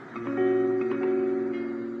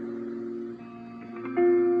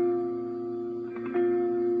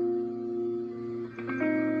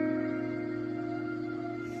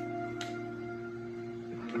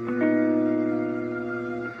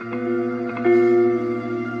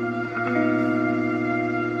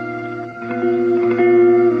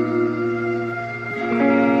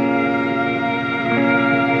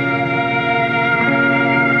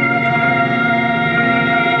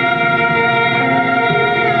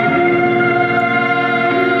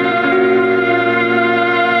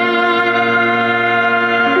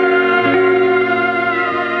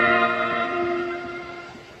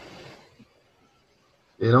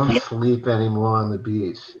 They don't sleep anymore on the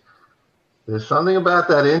beach. There's something about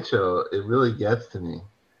that intro. It really gets to me.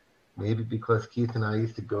 Maybe because Keith and I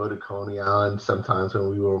used to go to Coney Island sometimes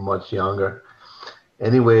when we were much younger.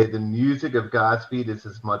 Anyway, the music of Godspeed is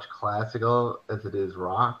as much classical as it is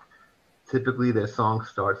rock. Typically, their songs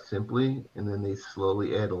start simply, and then they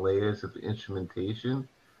slowly add layers of instrumentation,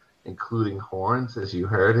 including horns, as you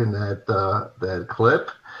heard in that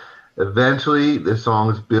clip. Eventually, the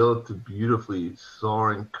songs build to beautifully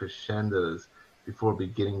soaring crescendos before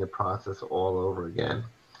beginning the process all over again.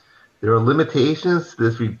 There are limitations to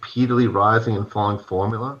this repeatedly rising and falling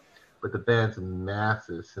formula, but the band's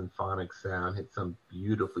massive symphonic sound hits some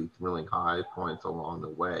beautifully thrilling high points along the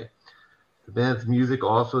way. The band's music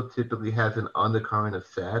also typically has an undercurrent of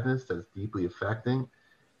sadness that's deeply affecting,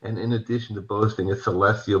 and in addition to boasting a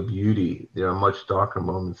celestial beauty, there are much darker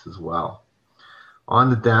moments as well. On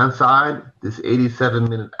the downside, this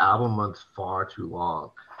 87-minute album runs far too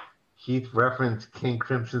long. Keith referenced King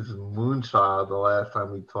Crimson's Moonchild the last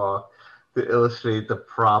time we talked to illustrate the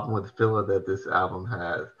problem with filler that this album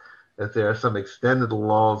has, as there are some extended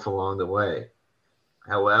lulls along the way.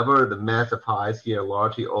 However, the massive highs here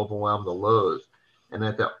largely overwhelm the lows, and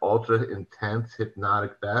at their ultra-intense,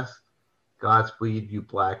 hypnotic best, Godspeed You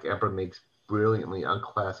Black Emperor makes brilliantly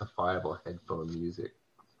unclassifiable headphone music.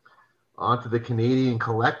 On to the Canadian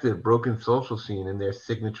collective Broken Social Scene and their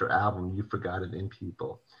signature album, You've Forgotten in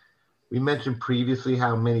People. We mentioned previously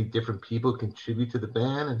how many different people contribute to the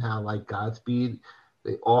band and how, like Godspeed,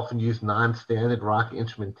 they often use non-standard rock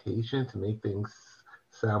instrumentation to make things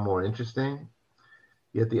sound more interesting.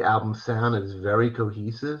 Yet the album's sound is very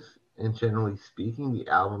cohesive, and generally speaking, the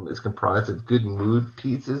album is comprised of good mood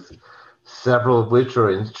pieces, several of which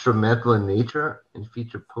are instrumental in nature and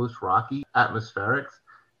feature post-rocky atmospherics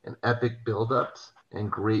and epic build-ups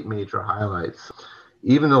and great major highlights.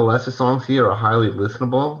 Even the lesser songs here are highly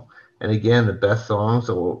listenable, and again, the best songs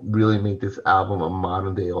that will really make this album a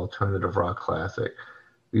modern-day alternative rock classic.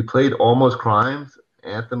 We played Almost Crimes,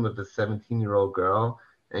 Anthem of a 17-year-old Girl,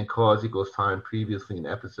 and Cause Equals Time previously in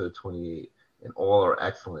episode 28, and all are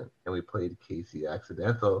excellent. And we played Casey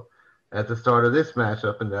Accidental at the start of this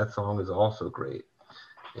matchup, and that song is also great.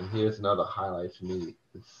 And here's another highlight for me,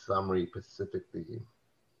 the Summary Pacific theme.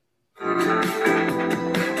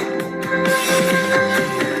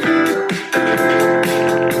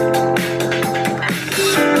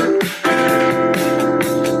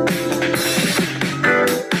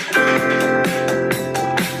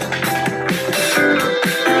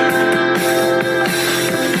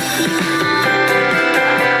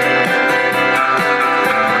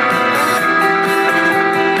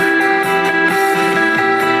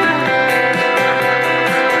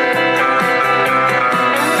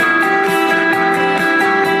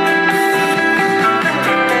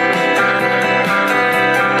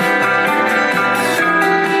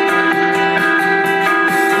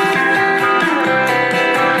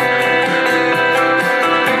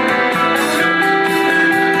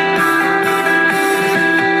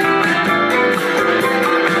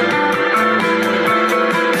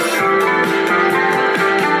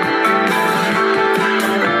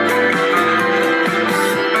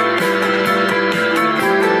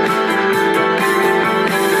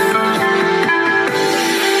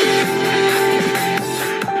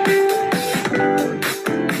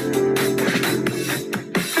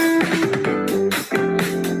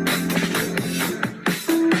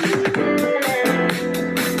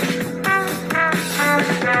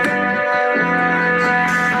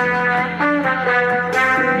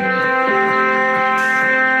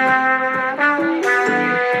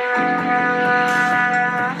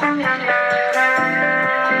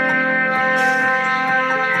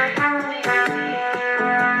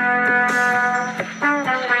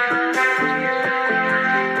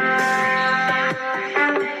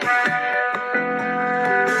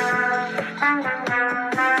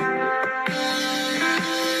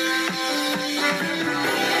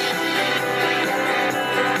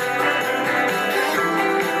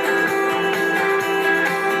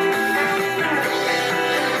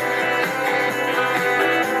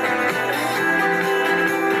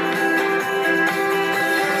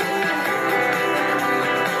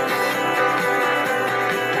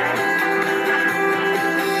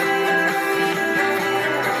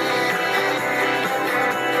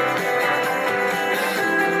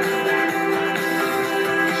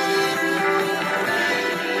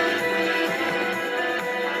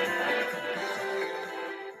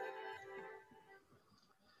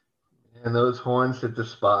 And those horns hit the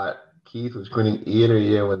spot. Keith was grinning ear to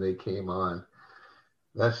ear when they came on.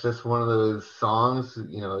 That's just one of those songs,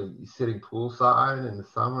 you know, sitting poolside in the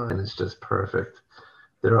summer, and it's just perfect.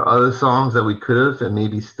 There are other songs that we could have and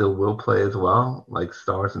maybe still will play as well, like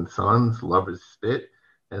Stars and Suns, Lovers Spit,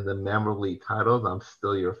 and the memorably titled I'm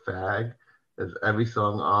Still Your Fag, as every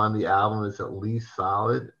song on the album is at least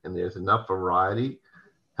solid and there's enough variety,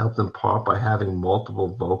 helped in part by having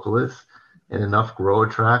multiple vocalists and enough grower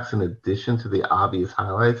tracks in addition to the obvious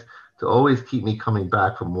highlights to always keep me coming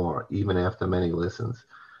back for more, even after many listens.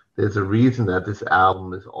 There's a reason that this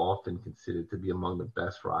album is often considered to be among the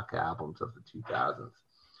best rock albums of the 2000s.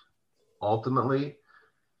 Ultimately,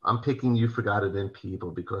 I'm picking You Forgot It in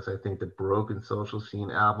People because I think the Broken Social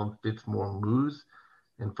Scene album fits more moods,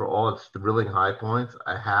 and for all its thrilling high points,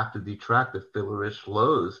 I have to detract the fillerish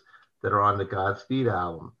lows that are on the Godspeed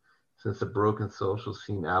album, since the Broken Social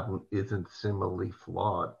Scene album isn't similarly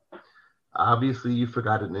flawed. Obviously, You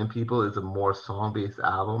Forgot It in People is a more song-based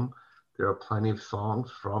album. There are plenty of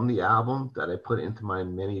songs from the album that I put into my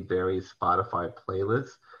many various Spotify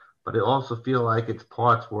playlists, but I also feel like its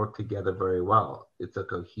parts work together very well. It's a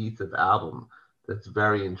cohesive album that's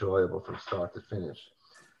very enjoyable from start to finish.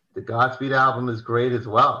 The Godspeed album is great as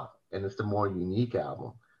well, and it's the more unique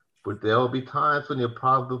album. But there will be times when you'll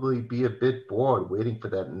probably be a bit bored waiting for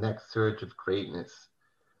that next surge of greatness.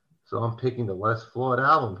 So I'm picking the less flawed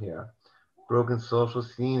album here. Broken Social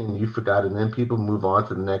Scene and You Forgot It, and then people move on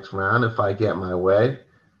to the next round if I get my way.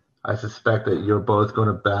 I suspect that you're both going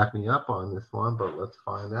to back me up on this one, but let's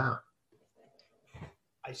find out.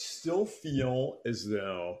 I still feel as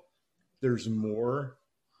though there's more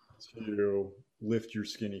to Lift Your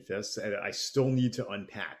Skinny Fists that I still need to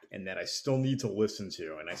unpack and that I still need to listen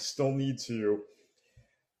to and I still need to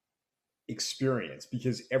experience,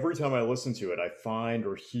 because every time I listen to it, I find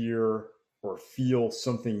or hear or feel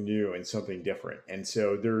something new and something different. And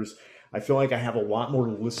so I feel like I have a lot more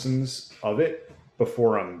listens of it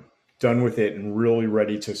before I'm done with it and really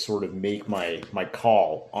ready to sort of make my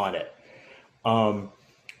call on it.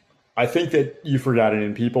 I think that You Forgot It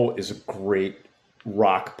in People is a great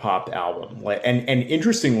rock pop album. And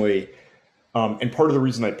interestingly, and part of the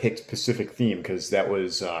reason I picked Pacific Theme, because that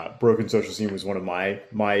was Broken Social Scene was one of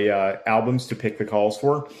my albums to pick the calls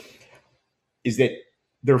for, is that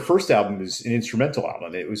their first album is an instrumental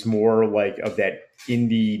album. It was more like of that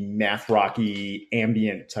indie math rocky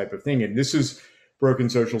ambient type of thing. And this is Broken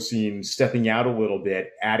Social Scene stepping out a little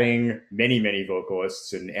bit, adding many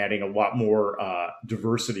vocalists and adding a lot more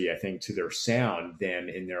diversity, I think, to their sound than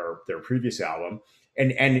in their previous album.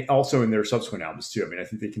 And also in their subsequent albums too. I mean, I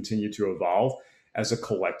think they continue to evolve as a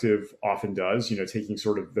collective often does, taking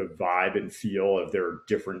sort of the vibe and feel of their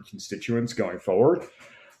different constituents going forward.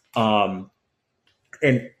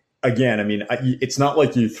 And again, I mean, it's not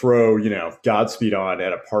like you throw, Godspeed on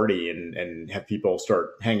at a party and have people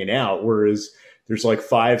start hanging out. Whereas there's like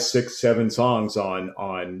 5, 6, 7 songs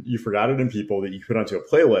on You Forgot It in People that you put onto a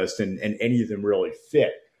playlist and any of them really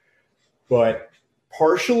fit. But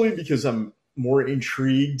partially because I'm more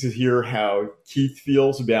intrigued to hear how Keith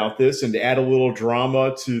feels about this and to add a little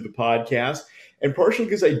drama to the podcast. And partially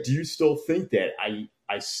because I do still think that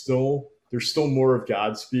there's still more of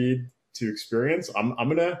Godspeed to experience. I'm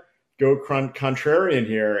gonna go contrarian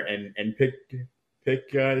here and pick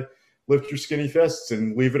Lift Your Skinny Fists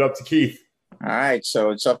and leave it up to Keith. All right,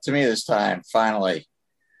 so it's up to me this time. Finally,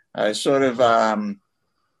 sort of of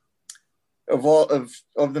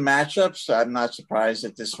the matchups, I'm not surprised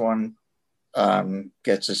that this one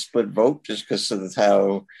gets a split vote just because of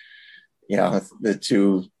how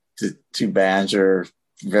the two bands are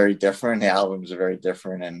very different. The albums are very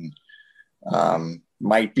different, and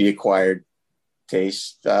might be acquired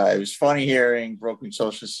taste. It was funny hearing Broken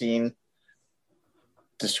Social Scene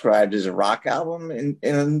described as a rock album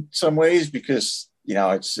in some ways, because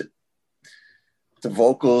it's the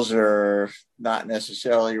vocals are not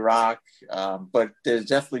necessarily rock, but there's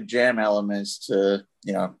definitely jam elements to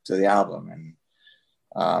the album,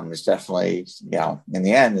 and it's definitely in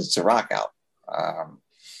the end it's a rock album.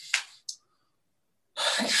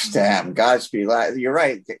 Damn, Godspeed. You're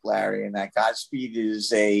right, Larry, and that Godspeed is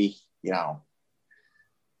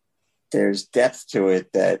there's depth to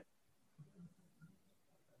it that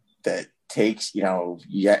takes,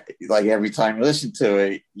 like every time you listen to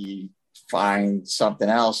it, you find something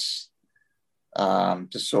else to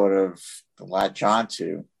sort of latch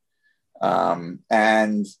onto.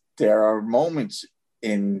 And there are moments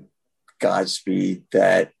in Godspeed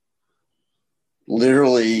that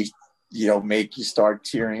literally, make you start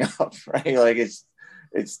tearing up, right? Like it's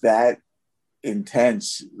that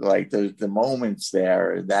intense, like the moments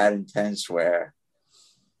there are that intense where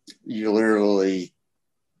you literally,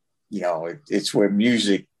 it's where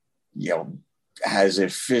music, has a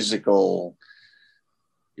physical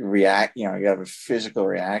you have a physical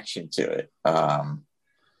reaction to it.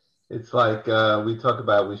 It's like we talk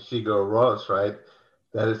about with Shigo Ross, right?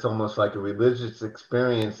 That it's almost like a religious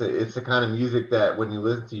experience. It's the kind of music that when you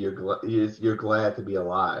listen to, you're glad to be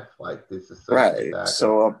alive. Like this is so Right. spectacular.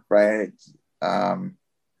 So upright.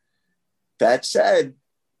 That said,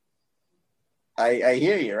 I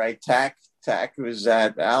hear you, right? Tack was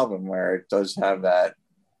that album where it does have that,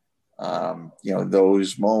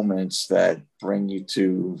 those moments that bring you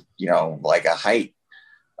to, like a height.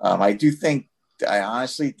 I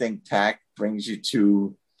honestly think Tack brings you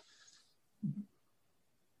to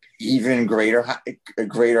even a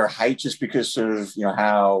greater height, just because sort of,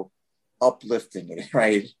 how uplifting it is,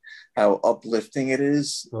 right? How uplifting it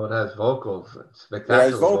is. Well, it has vocals, It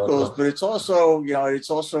has vocals, but it's also, it's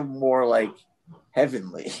also more like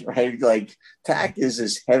heavenly, right? Like Tack is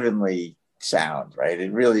this heavenly sound, right?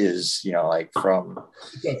 It really is, like from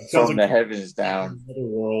like the heavens down, another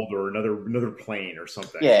world or another plane or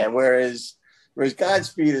something. Yeah. Whereas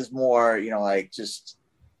Godspeed is more, like just,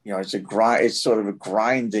 it's a grind. It's sort of a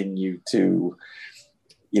grinding you to,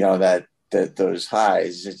 that those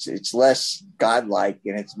highs. It's less godlike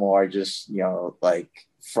and it's more just, like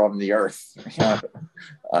from the earth.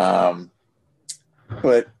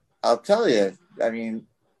 But I'll tell you, I mean,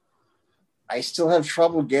 I still have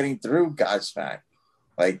trouble getting through Godsmack,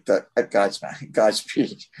 like Godspeed.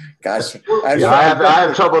 I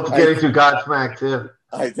have trouble getting through Godsmack too.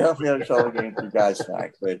 I definitely have trouble getting through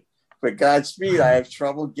Godsmack, but Godspeed, I have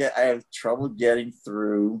trouble getting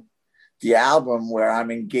through the album where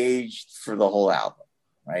I'm engaged for the whole album,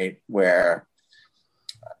 right? Where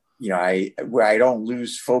I don't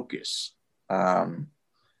lose focus.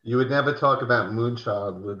 You would never talk about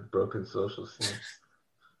Moonchild with Broken Social Scene.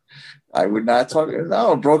 I would not talk.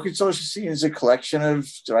 No, Broken Social Scene is a collection of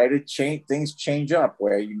things change up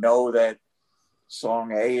where that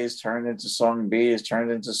song A is turned into song B is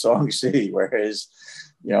turned into song C, whereas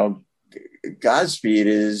Godspeed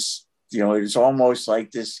is it's almost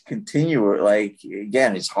like this continuous. Like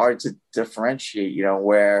again, it's hard to differentiate.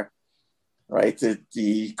 Where right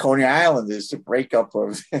the Coney Island is the breakup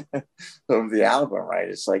of of the album, right?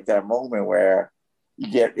 It's like that moment where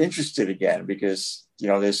you get interested again because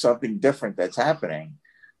there's something different that's happening,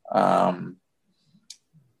 and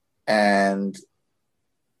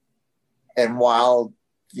while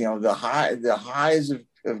the highs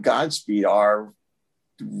of Godspeed are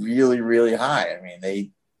really, really high. I mean,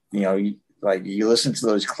 they you listen to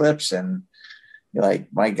those clips and you're like,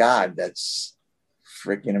 my God, that's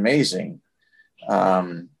freaking amazing.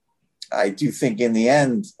 I do think in the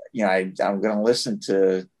end, I'm going to listen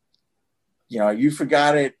to You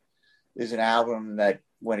Forgot It is an album that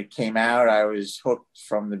when it came out, I was hooked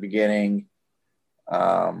from the beginning.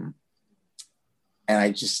 And I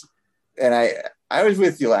was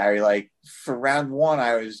with you, Larry. Like for round one,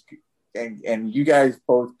 I was, and you guys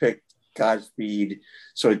both picked Godspeed,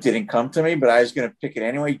 so it didn't come to me, but I was going to pick it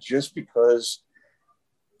anyway, just because,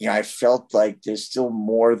 I felt like there's still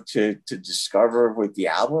more to discover with the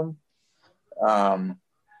album.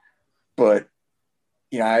 But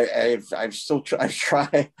I've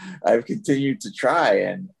continued to try,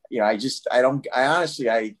 and I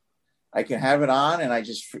can have it on, and I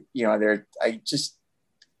just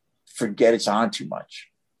forget it's on too much.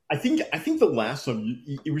 I think the last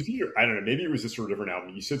one, it was either, I don't know, maybe it was this or a different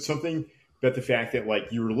album. You said something about the fact that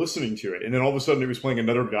like you were listening to it, and then all of a sudden it was playing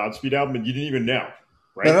another Godspeed album, and you didn't even know,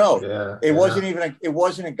 right? No, yeah, it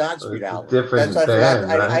wasn't a Godspeed album. Different band,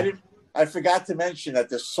 right? I forgot to mention that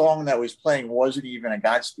the song that was playing wasn't even a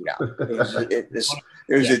Godspeed album. It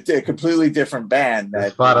was a completely different band.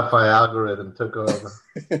 The Spotify algorithm took over.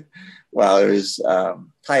 Well, it was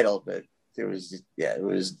titled, but it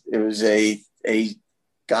was a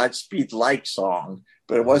Godspeed-like song,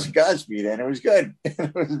 but it wasn't Godspeed, and it was good.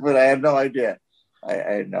 But I had no idea. I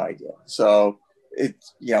had no idea. So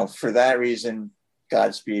it's for that reason,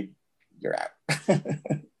 Godspeed, you're out.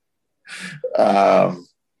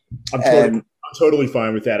 I'm totally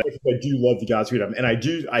fine with that. I do love the Godspeed album, and I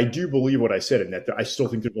do believe what I said in that. I still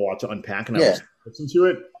think there's a lot to unpack, and I was listening to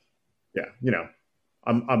it. Yeah,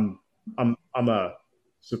 I'm a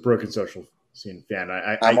Broken Social Scene fan.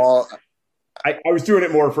 I was doing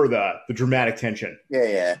it more for the dramatic tension.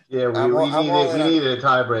 Yeah. We needed a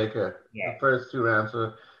tiebreaker. Yeah. The first two rounds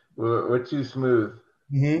were too smooth.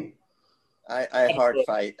 Mm-hmm. I hard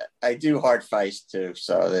fight. I do hard fights too,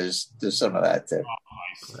 so there's some of that too.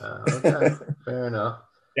 Okay, fair enough.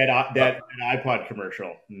 That iPod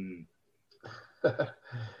commercial.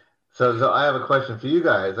 So I have a question for you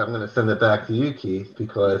guys. I'm going to send it back to you, Keith,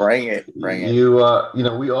 because bring it.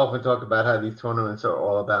 We often talk about how these tournaments are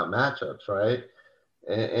all about matchups, right?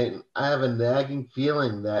 And I have a nagging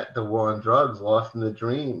feeling that the War on Drugs, Lost in the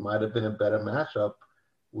Dream, might have been a better matchup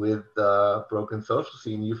with Broken Social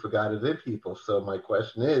Scene. You Forgot It in People. So my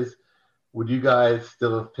question is, would you guys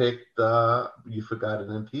still have picked You Forgot It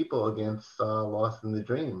in People against Lost in the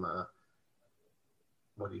Dream?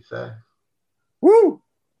 What do you say? Woo!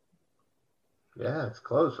 Yeah, it's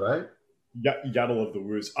close, right? You gotta love the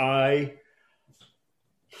woos. I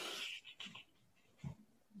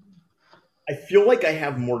feel like I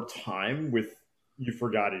have more time with You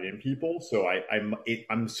Forgot It in People, so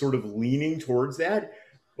I'm sort of leaning towards that,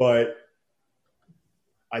 but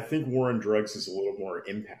I think War on Drugs is a little more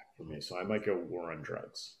impact for me, so I might go War on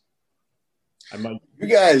Drugs. You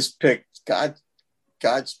guys picked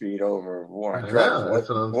Godspeed over War on Drugs. That's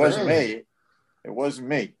what I'm wasn't saying. me. It wasn't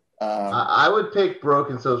me. I would pick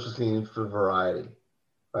Broken Social Scene for variety,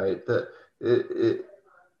 right?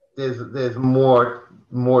 There's more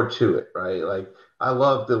to it, right? Like I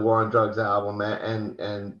love the War on Drugs album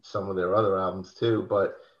and some of their other albums too,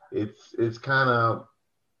 but it's kind of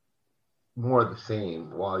more the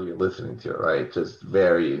same while you're listening to it, right? Just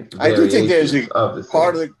I do think there's of the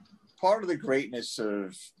part same. of the greatness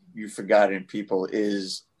of You Forgot in People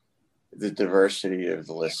is the diversity of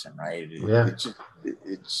the listen, right? Yeah. It just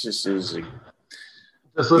is.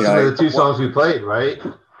 Just listen to the two songs we played, right?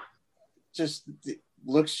 Just it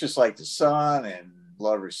looks just like the Sun and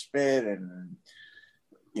Lover Spit and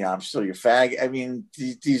I'm Still Your Fag. I mean,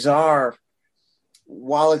 these are,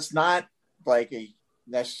 while it's not like a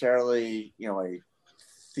necessarily a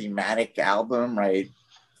thematic album, right?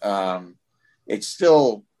 It's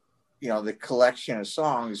still the collection of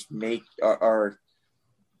songs are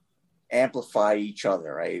amplify each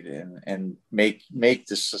other, right? And make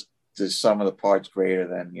the sum of the parts greater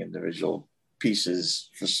than the individual pieces,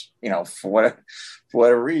 just for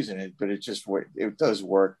whatever reason. But it does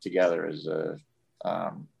work together as a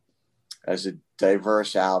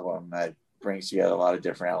diverse album that brings together a lot of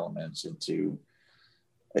different elements into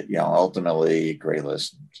ultimately a great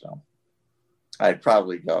listen. So I'd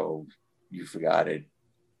probably go You Forgot It.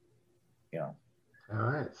 All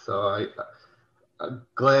right, so I'm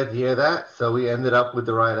glad to hear that. So we ended up with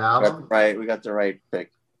the right album. We got the right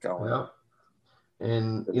pick going. Yep.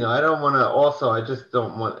 And I don't want to. Also, I just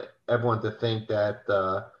don't want everyone to think that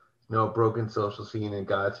Broken Social Scene and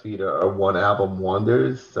Godspeed are one album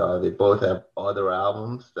wonders. They both have other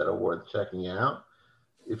albums that are worth checking out.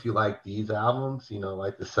 If you like these albums,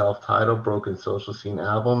 like the self-titled Broken Social Scene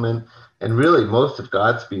album, and really most of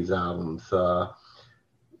Godspeed's albums,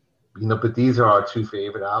 but these are our two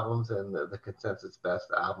favorite albums and the consensus best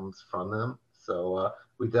albums from them. So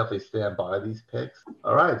we definitely stand by these picks.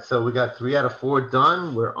 All right, so we got 3 out of 4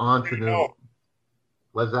 done. We're on to the.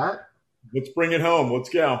 What's that? Let's bring it home. Let's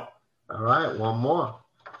go. All right, one more.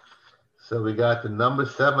 So we got the number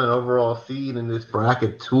 7 overall seed in this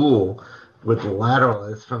bracket, Tool, with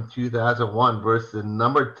Lateralus from 2001 versus the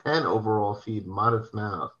number 10 overall seed, Modest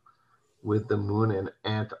Mouse, with The Moon and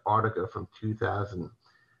Antarctica from 2000.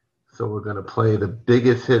 So we're going to play the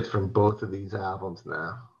biggest hits from both of these albums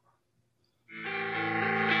now.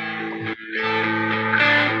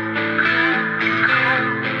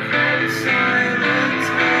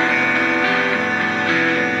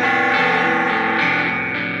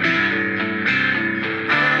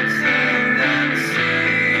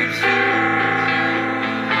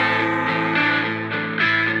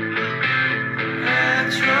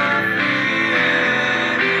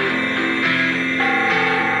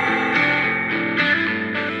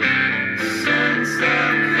 Sense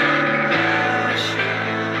of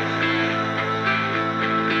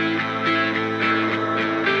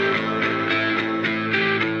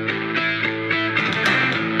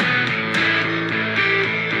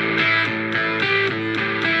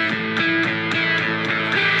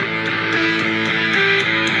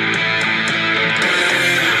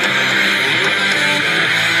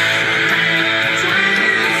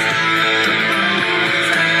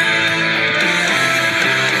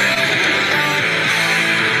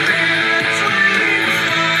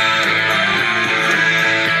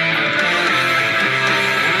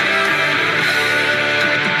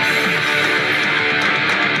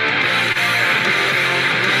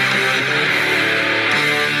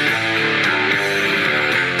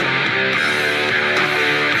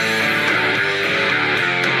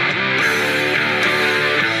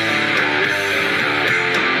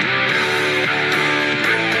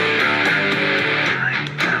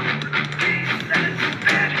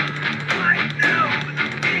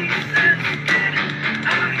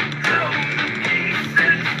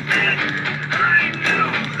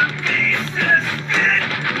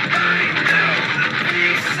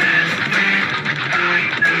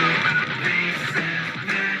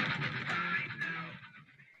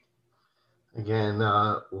Again,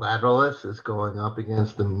 Lateralus is going up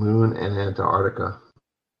against the Moon and Antarctica.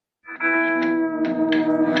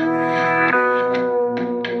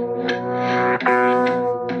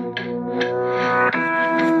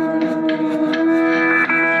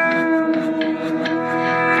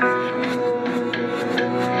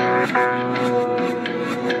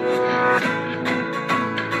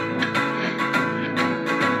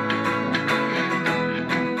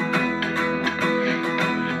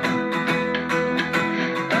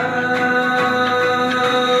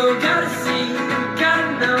 Oh, gotta see,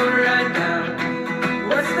 gotta know right now.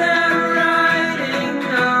 What's that writing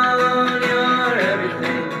on your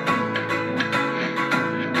everything?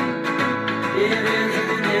 It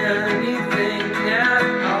isn't anything at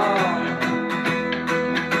all.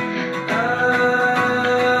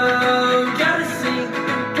 Oh, gotta see,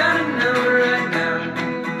 gotta know right now.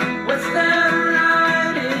 What's that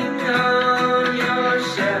writing on your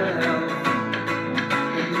shelf?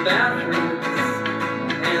 In the bathrooms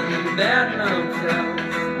and the bad motels.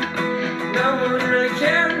 No one really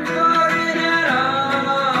cared for it at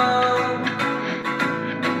all.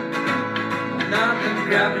 Not the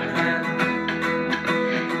gravity plant.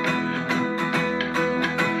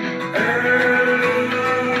 Early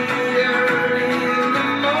in the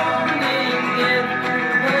morning, it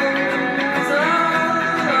was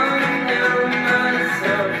all down my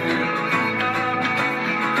surface.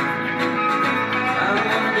 I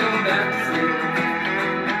wanna go back to sleep.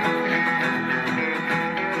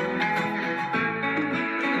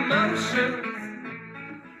 Emotions.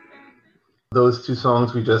 Those two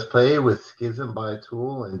songs we just played with Schism by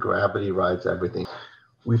Tool and Gravity Rides Everything.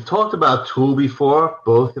 We've talked about Tool before,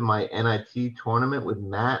 both in my NIT tournament with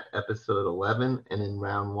Matt, episode 11, and in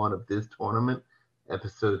round one of this tournament,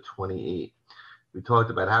 episode 28. We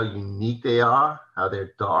talked about how unique they are, how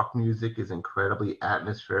their dark music is incredibly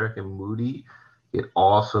atmospheric and moody, yet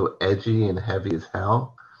also edgy and heavy as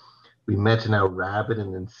hell. We mentioned how rabid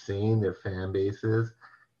and insane their fan base is,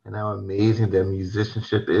 and how amazing their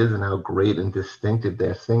musicianship is, and how great and distinctive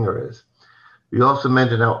their singer is. We also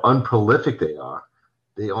mentioned how unprolific they are.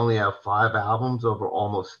 They only have 5 albums over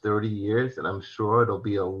almost 30 years, and I'm sure it'll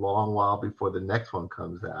be a long while before the next one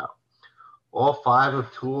comes out. All 5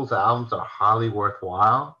 of Tool's albums are highly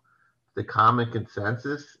worthwhile. The common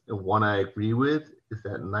consensus, and one I agree with, is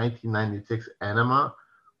that 1996 Enema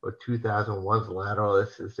or 2001's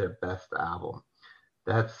Lateralus is their best album.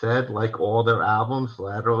 That said, like all their albums,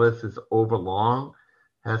 Lateralus is overlong,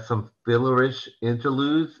 has some fillerish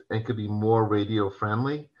interludes, and could be more radio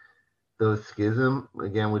friendly. Though Schism,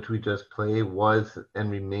 again, which we just played, was and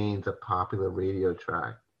remains a popular radio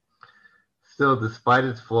track. Still, despite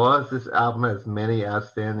its flaws, this album has many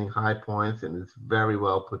outstanding high points and is very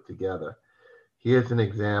well put together. Here's an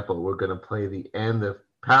example. We're going to play the end of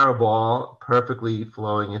Parabol, perfectly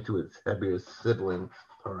flowing into its heavier sibling,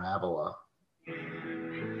 Parabola. We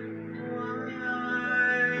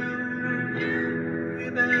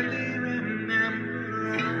barely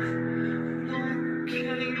remember what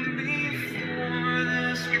came before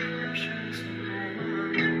this precious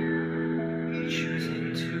moment. Choosing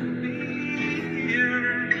to be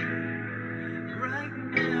here right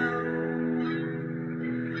now.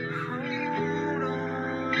 Hold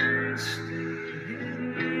on, stay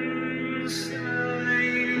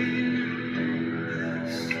inside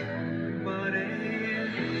this body.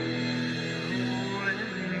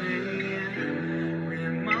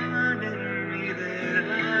 Remind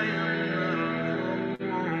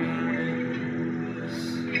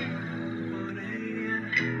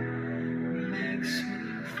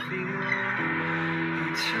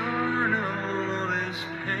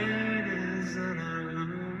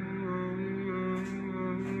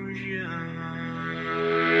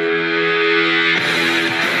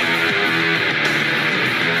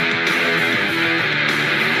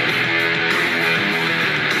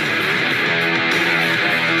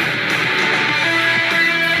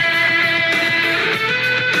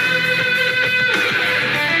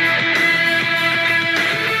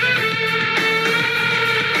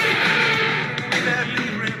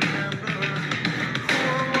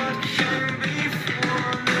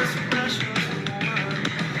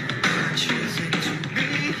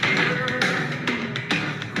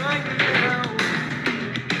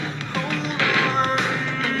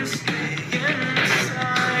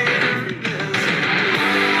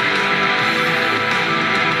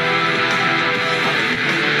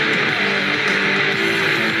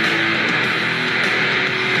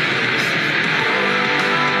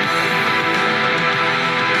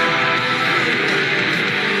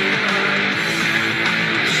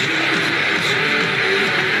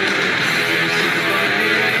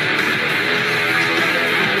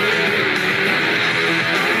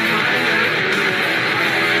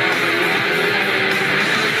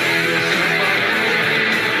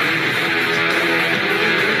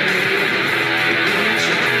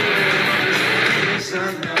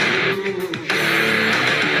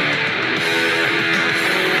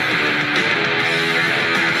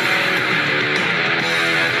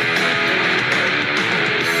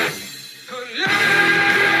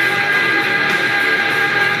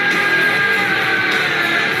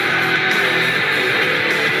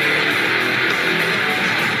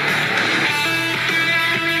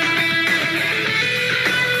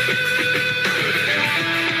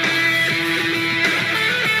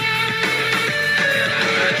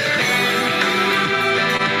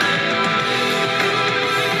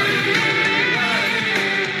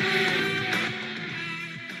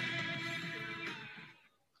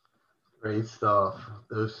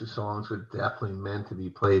those two songs were definitely meant to be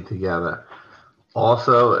played together.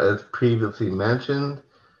 Also, as previously mentioned,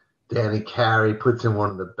 Danny Carey puts in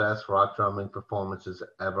one of the best rock drumming performances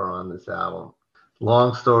ever on this album.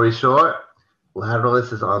 Long story short,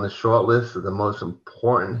 Lateralus is on the short list of the most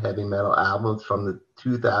important heavy metal albums from the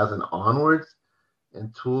 2000 onwards,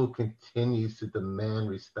 and Tool continues to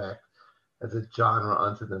demand respect as a genre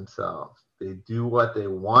unto themselves. They do what they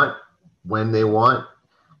want, when they want,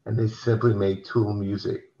 and they simply make Tool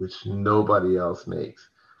music, which nobody else makes.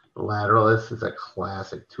 Lateralus is a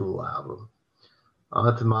classic Tool album.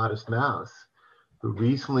 On to Modest Mouse, who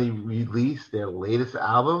recently released their latest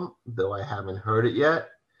album, though I haven't heard it yet.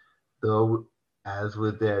 Though, as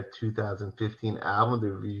with their 2015 album,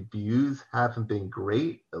 the reviews haven't been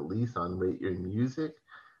great, at least on Rate Your Music,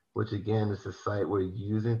 which again is the site we're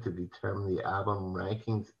using to determine the album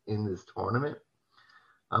rankings in this tournament.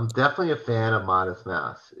 I'm definitely a fan of Modest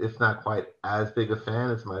Mouse, if not quite as big a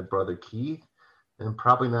fan as my brother Keith, and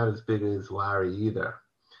probably not as big as Larry either.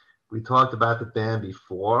 We talked about the band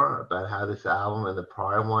before, about how this album and the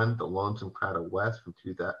prior one, The Lonesome Crowd of West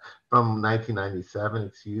from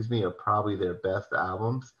 1997, are probably their best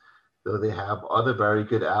albums, though they have other very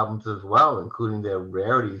good albums as well, including their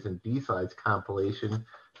Rarities and B-Sides compilation,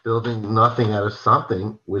 Building Nothing Out of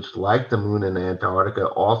Something, which, like The Moon in Antarctica,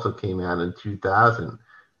 also came out in 2000,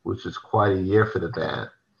 which is quite a year for the band.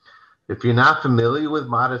 If you're not familiar with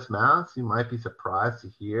Modest Mouse, you might be surprised to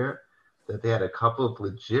hear that they had a couple of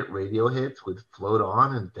legit radio hits with Float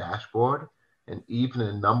On and Dashboard, and even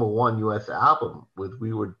a #1 U.S. album with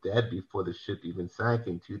We Were Dead Before the Ship Even Sank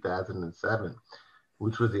in 2007,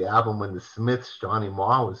 which was the album when the Smiths' Johnny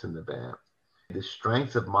Marr was in the band. The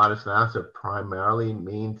strengths of Modest Mouse are primarily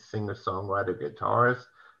main singer-songwriter guitarist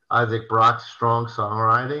Isaac Brock's strong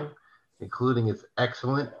songwriting, including his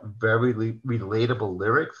excellent, very relatable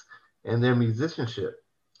lyrics, and their musicianship.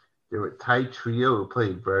 They're a tight trio who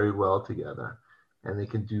play very well together, and they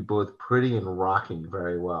can do both pretty and rocking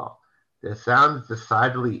very well. Their sound is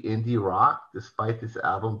decidedly indie rock, despite this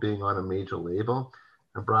album being on a major label,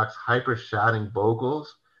 and Brock's hyper-shouting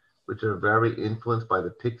vocals, which are very influenced by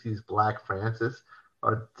the Pixies' Black Francis,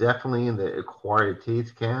 are definitely in the acquired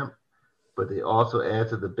taste camp, but they also add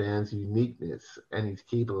to the band's uniqueness, and he's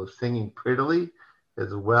capable of singing prettily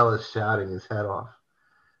as well as shouting his head off.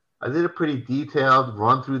 I did a pretty detailed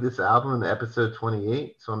run through this album in episode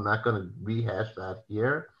 28, so I'm not going to rehash that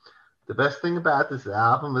here. The best thing about this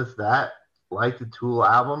album is that, like the Tool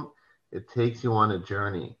album, it takes you on a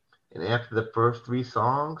journey. And after the first 3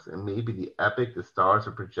 songs, and maybe the epic The Stars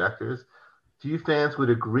Are Projectors, few fans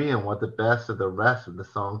would agree on what the best of the rest of the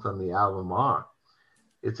songs on the album are.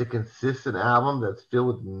 It's a consistent album that's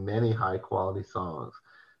filled with many high-quality songs.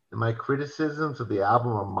 And my criticisms of the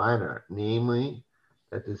album are minor, namely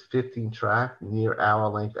that this 15-track,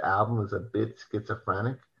 near-hour-length album is a bit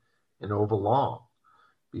schizophrenic and overlong.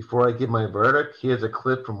 Before I give my verdict, here's a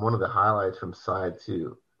clip from one of the highlights from side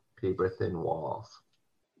 2, Paper Thin Walls.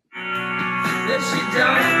 That she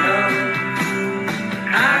don't know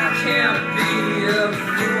I can't be a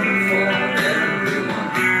fool for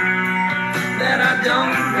everyone that I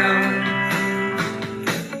don't know.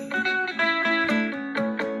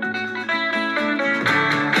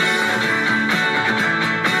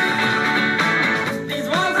 These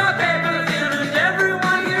walls are paper thin and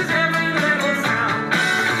everyone hears every little sound.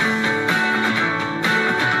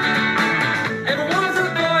 Everyone's a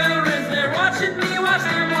voyeurist, they're watching me, watch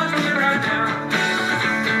them watch me right now.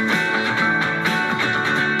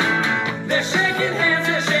 They're shaking hands,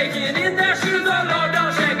 they're shaking in their shoes, oh Lord,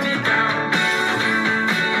 don't shake me down.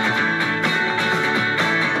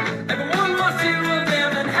 Everyone wants two of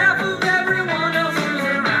them and half of everyone else who's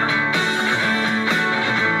around.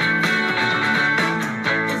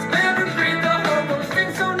 It's better to breathe the horrible thing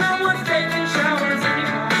so no one's taking showers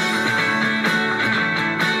anymore.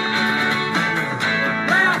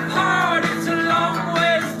 Laugh hard, it's a long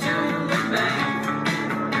ways to the bank.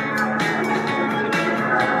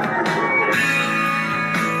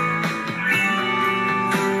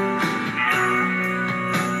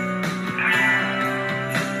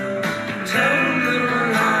 Tell little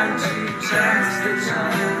lie to pass the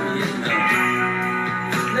time, you know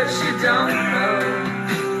that she don't know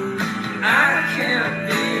I can't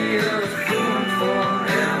be a fool for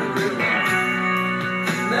everyone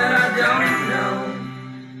that I don't know.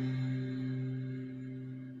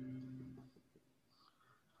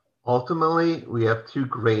 Ultimately, we have 2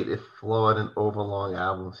 great, if flawed and overlong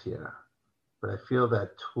albums here, but I feel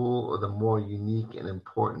that Tool are the more unique and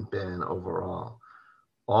important band overall.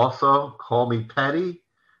 Also, call me petty,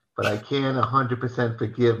 but I can't 100%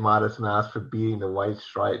 forgive Modest Mouse for beating the White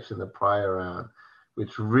Stripes in the prior round,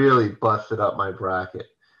 which really busted up my bracket.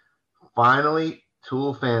 Finally,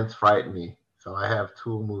 Tool fans frighten me, so I have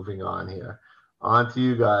Tool moving on here. On to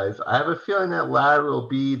you guys. I have a feeling that Larry will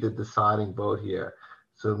be the deciding vote here,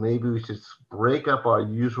 so maybe we should break up our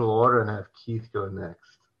usual order and have Keith go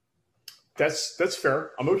next. That's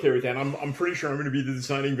fair. I'm okay with that. I'm pretty sure I'm going to be the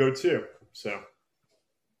deciding vote too. So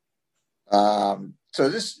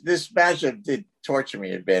this matchup did torture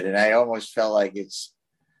me a bit, and I almost felt like it's,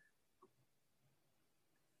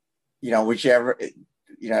 whichever,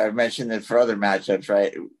 I mentioned it for other matchups,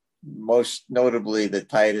 right? Most notably the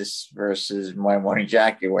Titus versus My Morning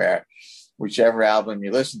Jacket, where whichever album you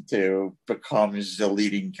listen to becomes the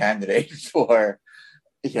leading candidate for,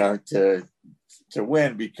 to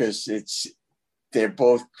win, because they're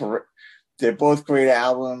both great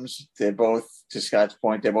albums. They're both, to Scott's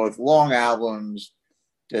point, they're both long albums.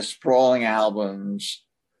 They're sprawling albums.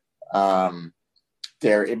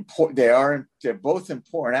 They're important. They're both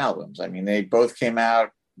important albums. I mean, they both came out,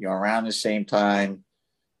 around the same time.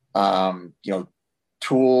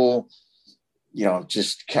 Tool,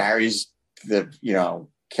 just carries the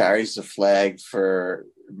flag for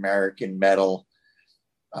American metal.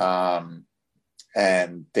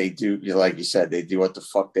 And they do, like you said, they do what the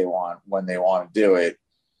fuck they want when they want to do it.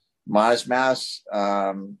 Modest Mouse,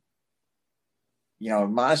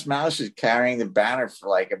 Modest Mouse is carrying the banner for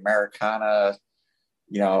like Americana,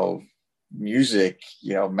 music,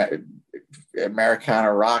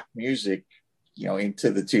 Americana rock music, into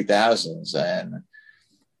the 2000s. And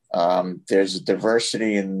there's a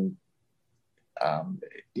diversity in,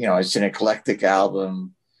 it's an eclectic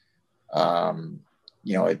album.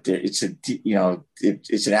 It's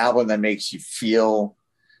an album that makes you feel,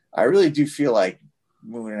 I really do feel like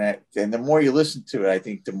moving it. And the more you listen to it, I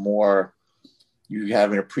think the more you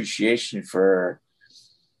have an appreciation for,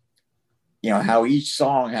 how each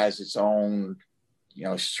song has its own,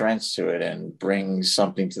 strengths to it and brings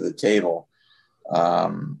something to the table.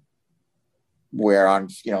 Where on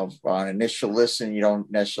initial listen, you don't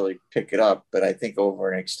necessarily pick it up, but I think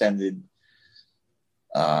over an extended,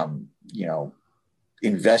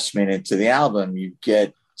 investment into the album, you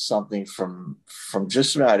get something from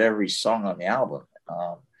just about every song on the album.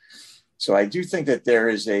 So I do think that there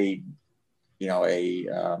is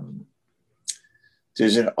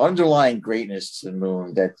there's an underlying greatness to the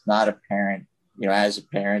Moon that's not apparent, as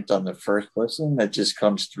apparent on the first listen, that just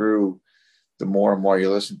comes through the more and more you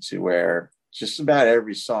listen to, where just about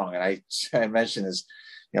every song, and I mentioned this,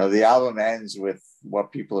 the album ends with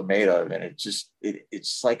What People Are Made Of, and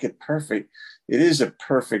it's like it is a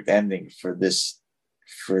perfect ending for this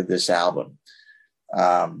album.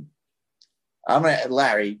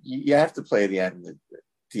 Larry, you have to play the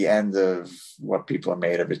end of What People Are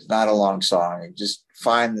Made Of. It's not a long song, and just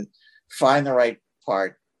find the right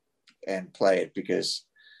part and play it, because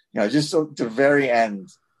just the very end.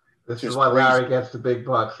 This is why Larry gets the big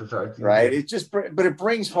bucks. Right. But it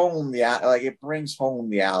brings home the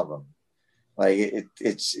album. Like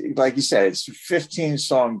it's like you said, it's 15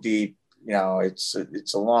 song deep. It's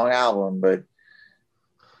a long album, but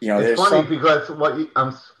it's funny because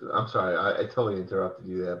I'm sorry, I totally interrupted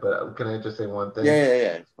you there, but can I just say one thing?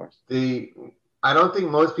 Yeah, of course. I don't think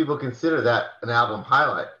most people consider that an album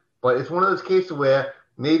highlight, but it's one of those cases where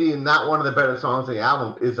maybe not one of the better songs on the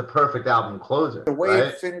album is a perfect album closer. The way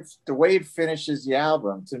it finishes the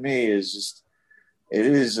album, to me, is just, it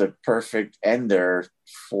is a perfect ender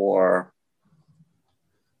for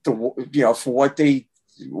for what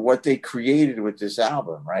they created with this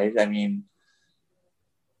album, right? I mean,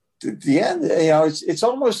 the end, it's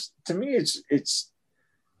almost, to me,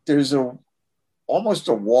 there's almost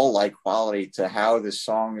a wall-like quality to how the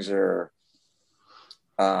songs are.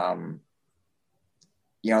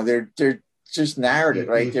 They're just narrative,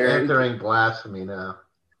 right? They're entering blasphemy now.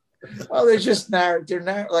 Well, they're just they're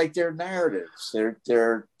narratives.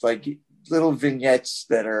 They're like little vignettes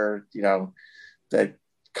that are, that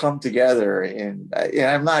come together. And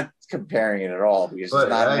I'm not comparing it at all, because but it's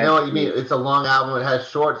not. I know what you mean. It's a long album. It has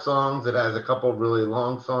short songs. It has a couple really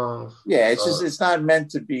long songs. Yeah, it's not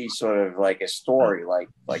meant to be sort of like a story, like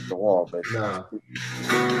The Wall, but no.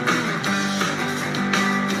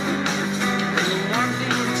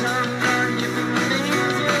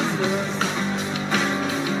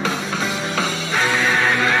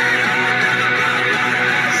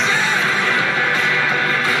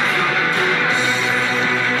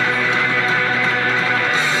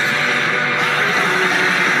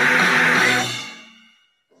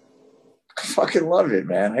 Fucking love it,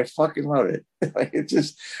 man. I fucking love it. Like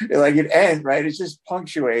it ends, right? It just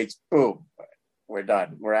punctuates, boom, we're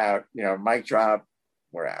done, we're out, mic drop,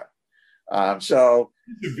 we're out. So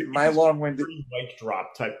my long-winded. Mic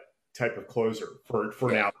drop type of closer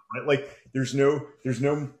for now, right? Like there's no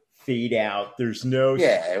fade out. There's no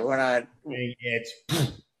we're not. It's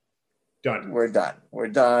done. We're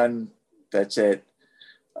done. That's it.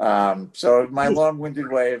 So my long-winded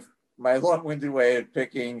way of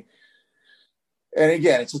picking, and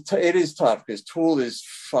again, it is tough because Tool is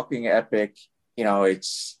fucking epic.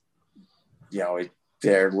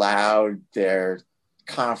 They're loud, they're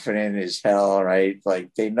confident as hell, right?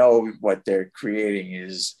 Like they know what they're creating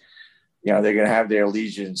is, they're going to have their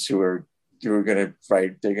legions who are going to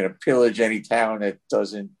fight. They're going to pillage any town that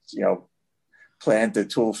doesn't, plant the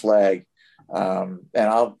Tool flag. And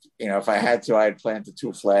I'll, if I had to, I'd plant the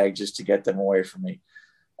Tool flag just to get them away from me.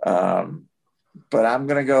 But I'm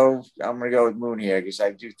going to go with Moon here because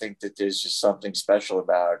I do think that there's just something special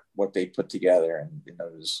about what they put together in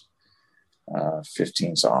those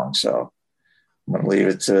 15 songs. So I'm going to leave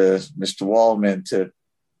it to Mr. Waldman to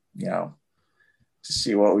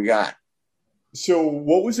see what we got. So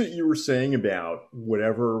what was it you were saying about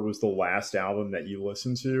whatever was the last album that you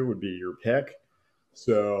listened to would be your pick?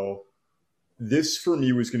 So this for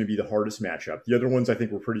me was going to be the hardest matchup. The other ones I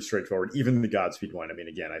think were pretty straightforward. Even the Godspeed one. I mean,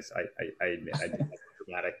 again, I admit I did have a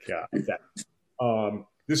dramatic effect.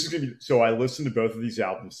 This is going to be so. I listened to both of these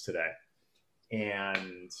albums today,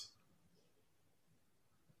 and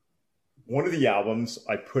one of the albums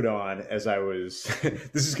I put on as I was.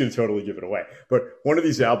 This is going to totally give it away, but one of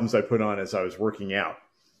these albums I put on as I was working out,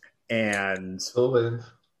 and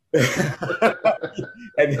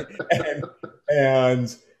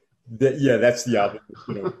and. That's the album.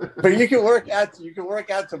 But you can work out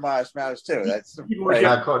to Modest Mouse too. That's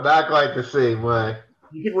not quite the same way.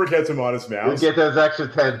 You can work out to Modest Mouse. You get those extra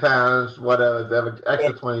 10 pounds, whatever,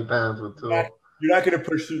 extra 20 pounds with Tool. You're not going to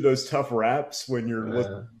push through those tough raps when you're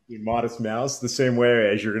listening to Modest Mouse the same way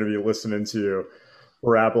as you're going to be listening to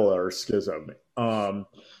Parabola or Schism.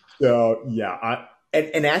 So yeah,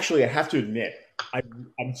 and actually I have to admit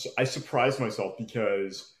I surprised myself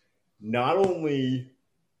because not only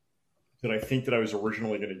did I think that I was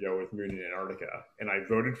originally going to go with Moon in Antarctica, and I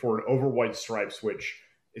voted for it over White Stripes, which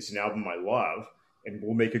is an album I love, and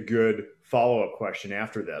we'll make a good follow-up question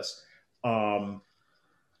after this. I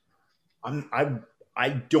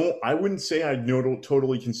wouldn't say I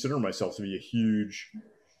totally consider myself to be a huge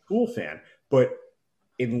Tool fan, but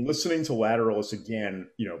in listening to Lateralus again,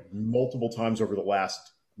 multiple times over the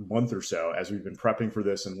last month or so, as we've been prepping for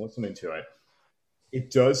this and listening to it, it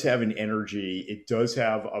does have an energy. It does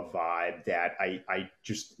have a vibe that I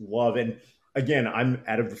just love. And again, I'm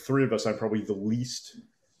out of the three of us, I'm probably the least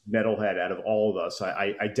metalhead out of all of us.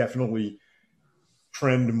 I definitely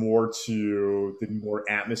trend more to the more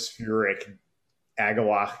atmospheric,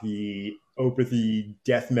 Agalachi, Opathy,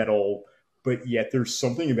 death metal. But yet there's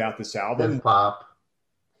something about this album. Synth pop.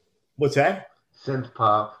 What's that? Synth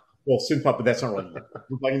pop. Well, synth pop, but that's not really.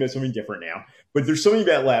 We're talking about something different now. But there's something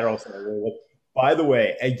about Lateralus that I really like. By the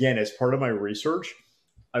way, again, as part of my research,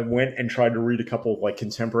 I went and tried to read a couple of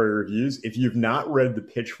contemporary reviews. If you've not read the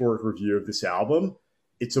Pitchfork review of this album,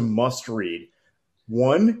 it's a must read.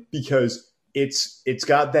 One, because it's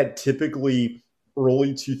got that typically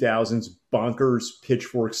early 2000s bonkers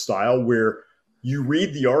Pitchfork style where you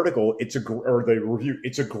read the article, the review,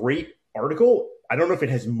 it's a great article. I don't know if it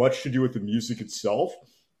has much to do with the music itself.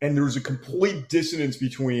 And there's a complete dissonance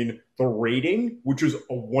between the rating, which is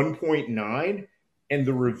a 1.9, and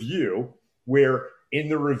the review, where in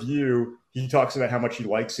the review, he talks about how much he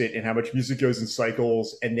likes it and how much music goes in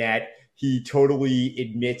cycles, and that he totally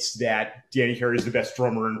admits that Danny Carey is the best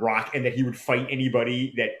drummer in rock and that he would fight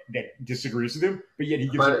anybody that disagrees with him. But yet he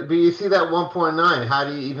gives But you see that 1.9, how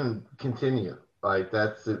do you even continue?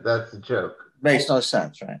 That's the joke. Makes no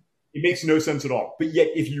sense, right? It makes no sense at all. But yet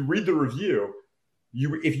if you read the review,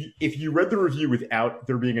 if you read the review without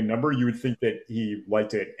there being a number, you would think that he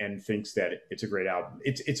liked it and thinks that it's a great album.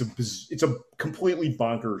 It's a completely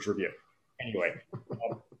bonkers review. Anyway,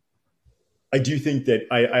 I do think that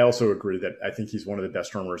I also agree that I think he's one of the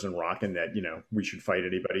best drummers in rock, and that we should fight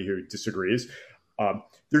anybody who disagrees.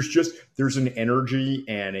 There's an energy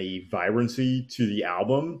and a vibrancy to the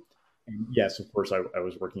album. And yes, of course, I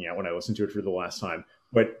was working out when I listened to it for the last time,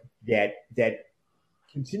 but that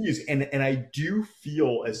continues, and I do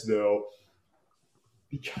feel as though,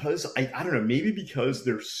 because I don't know, maybe because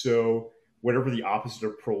they're so, whatever the opposite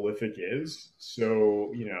of prolific is,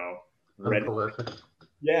 so Prolific.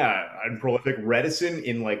 Yeah, I'm prolific, reticent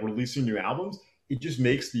in releasing new albums. It just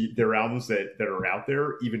makes their albums that are out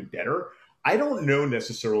there even better. I don't know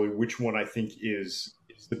necessarily which one I think is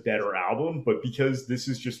the better album, but because this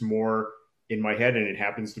is just more in my head and it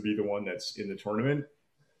happens to be the one that's in the tournament,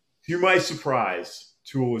 to my surprise,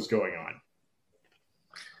 Tool is going on.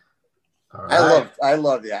 All right. I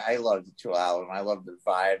love the Tool album. I love the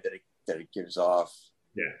vibe that it gives off.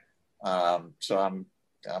 Yeah. So I'm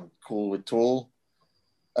cool with Tool.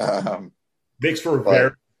 Makes for a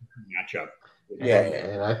very matchup. Yeah,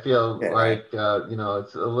 and I feel like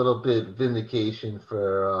it's a little bit vindication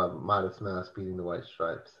for Modest Mouse beating the White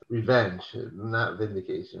Stripes. Revenge, not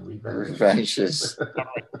vindication. Revenge is. But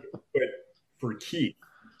for Keith,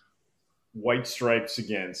 White Stripes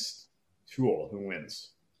against Tool, who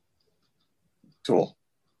wins? Tool.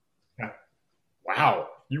 Yeah. Wow,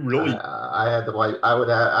 you really? I had the white. I would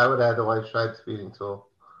have the White Stripes beating Tool.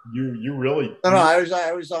 You really? No.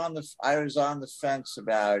 I was on the fence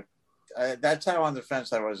about. That's how on the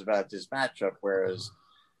fence I was about this matchup. Whereas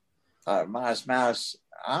Modest Mouse,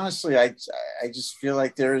 honestly, I just feel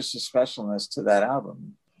like there is a specialness to that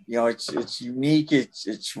album. It's unique.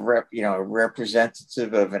 It's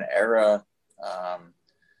representative of an era.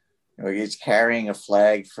 It's carrying a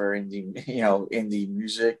flag for indie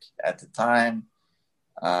music at the time.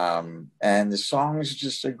 And the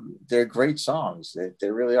songs they're great songs.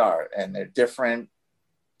 They really are, and they're different.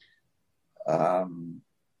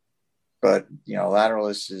 But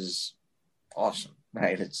Lateralus is awesome,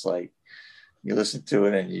 right? It's like you listen to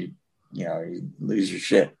it and you lose your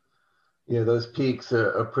shit. Yeah, those peaks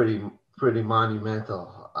are pretty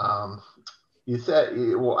monumental. You said,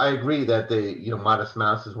 well, I agree that Modest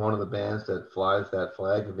Mouse is one of the bands that flies that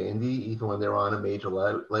flag of indie, even when they're on a major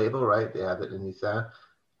label, right? They have that indie sound.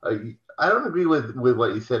 I don't agree with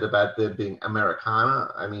what you said about them being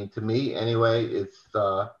Americana. I mean, to me, anyway, it's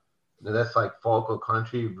that's like folk or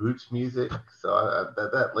country roots music. So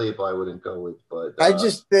that label I wouldn't go with. But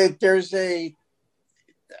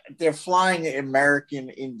they're flying American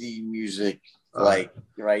indie music, right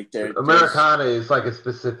there. Americana is like a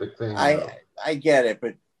specific thing. I get it,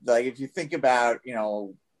 but like if you think about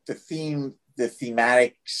the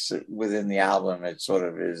thematics within the album, it sort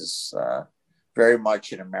of is very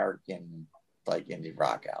much an American like indie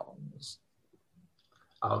rock album.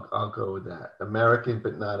 I'll go with that. American,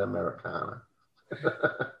 but not Americana.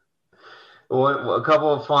 Well, a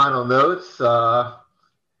couple of final notes. Do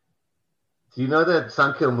you know that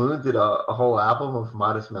Sun Kil Moon did a whole album of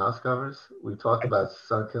Modest Mouse covers? We talked about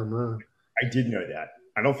Sun Kil Moon. I did know that.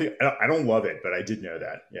 I don't love it, but I did know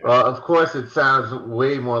that. Yeah. Well, of course, it sounds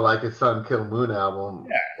way more like a Sun Kil Moon album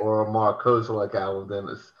or a Mark Kozilek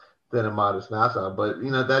album than a Modest Mouse album. But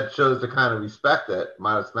that shows the kind of respect that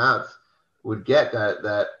Modest Mouse would get.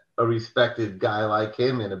 That a respected guy like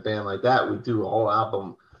him in a band like that would do a whole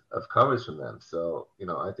album of covers from them. So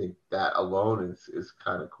I think that alone is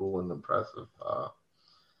kind of cool and impressive.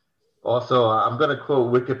 Also, I'm going to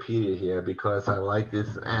quote Wikipedia here because I like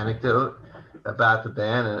this anecdote about the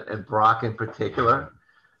band and Brock in particular.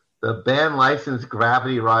 The band licensed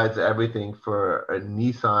Gravity Rides Everything for a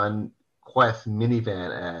Nissan Quest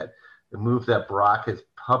minivan ad, a move that Brock has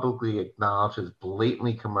publicly acknowledged as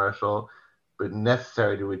blatantly commercial but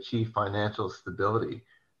necessary to achieve financial stability.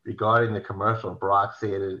 Regarding the commercial, Brock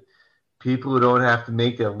stated, "People who don't have to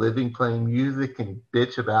make their living playing music can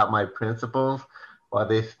bitch about my principles while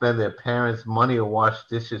they spend their parents' money or wash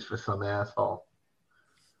dishes for some asshole."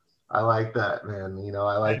 I like that, man.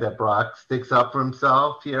 I like that Brock sticks up for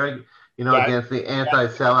himself here, against the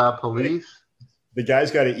anti-sellout police. The guy's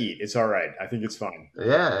got to eat. It's all right. I think it's fine.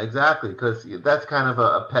 Yeah, exactly. Because that's kind of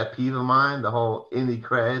a pet peeve of mine, the whole indie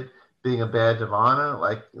cred being a badge of honor.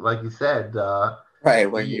 Like you said, right.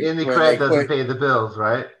 Indie cred doesn't pay the bills,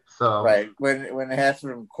 right? So right. When half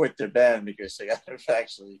of them quit their band because they got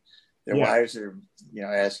actually their wives are,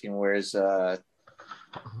 asking where's the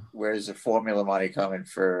formula money coming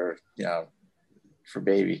for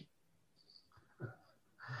baby.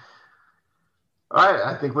 All right,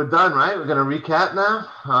 I think we're done, right? We're gonna recap now.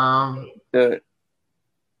 Good.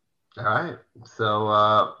 All right.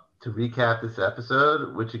 So to recap this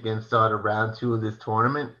episode, which again started round 2 of this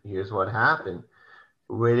tournament, here's what happened.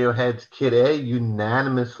 Radiohead's Kid A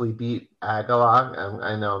unanimously beat Agalog.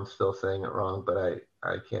 I know I'm still saying it wrong, but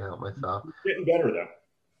I can't help myself. It's getting better, though.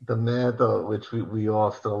 The Mantle, which we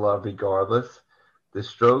all still love regardless. The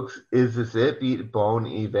Strokes' Is This It beat Bon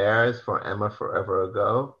Iver's for Emma Forever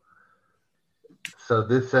Ago. So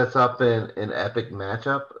this sets up an epic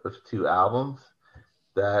matchup of 2 albums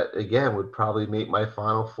that, again, would probably make my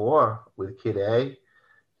final 4 with Kid A.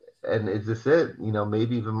 And Is This It?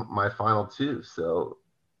 Maybe even my final 2. So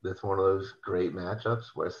that's one of those great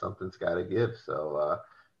matchups where something's got to give. So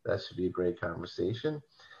that should be a great conversation.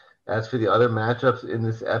 As for the other matchups in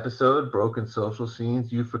this episode, Broken Social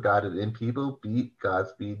Scenes, You Forgot It In People beat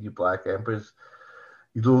Godspeed You Black Emperors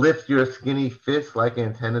You lift your skinny fist like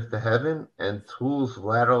antennas to heaven, and Tool's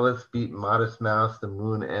Lateralus beat Modest Mouse, the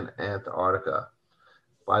Moon, and Antarctica.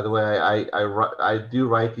 By the way, I do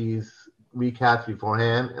write these recaps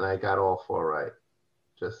beforehand, and I got all 4 right.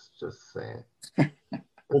 Just saying.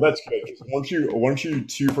 Well, that's good. Weren't you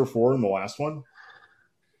 2 for 4 in the last one?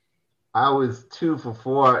 I was 2 for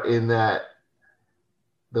 4 in that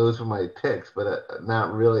those were my picks, but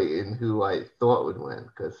not really in who I thought would win,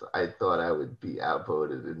 because I thought I would be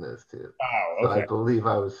outvoted in those 2. Oh, So okay. I believe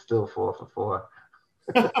I was still 4 for 4.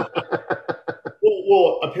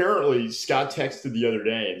 Well, apparently Scott texted the other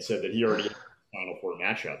day and said that he already had the Final Four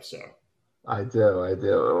matchup. So I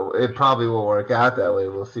do. It probably will work out that way.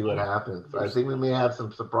 We'll see what happens. I think we may have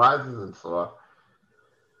some surprises in store.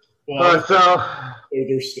 well, So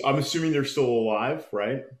I'm assuming they're still alive,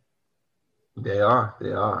 right? they are.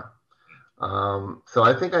 So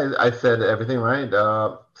I think I said everything right.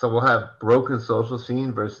 So we'll have Broken Social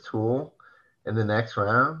Scene versus Tool in the next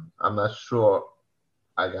round. I'm not sure.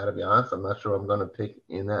 I got to be honest. I'm not sure I'm going to pick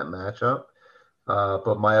in that matchup.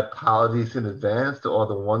 But my apologies in advance to all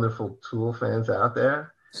the wonderful Tool fans out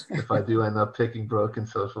there if I do end up picking Broken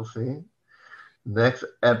Social Scene. Next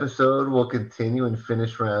episode, we'll continue and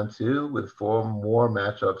finish round 2 with 4 more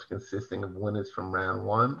matchups consisting of winners from round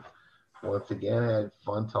 1. Once again, I had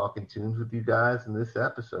fun talking tunes with you guys in this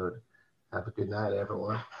episode. Have a good night,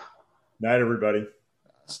 everyone. Night, everybody.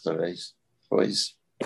 Hasta luego, boys.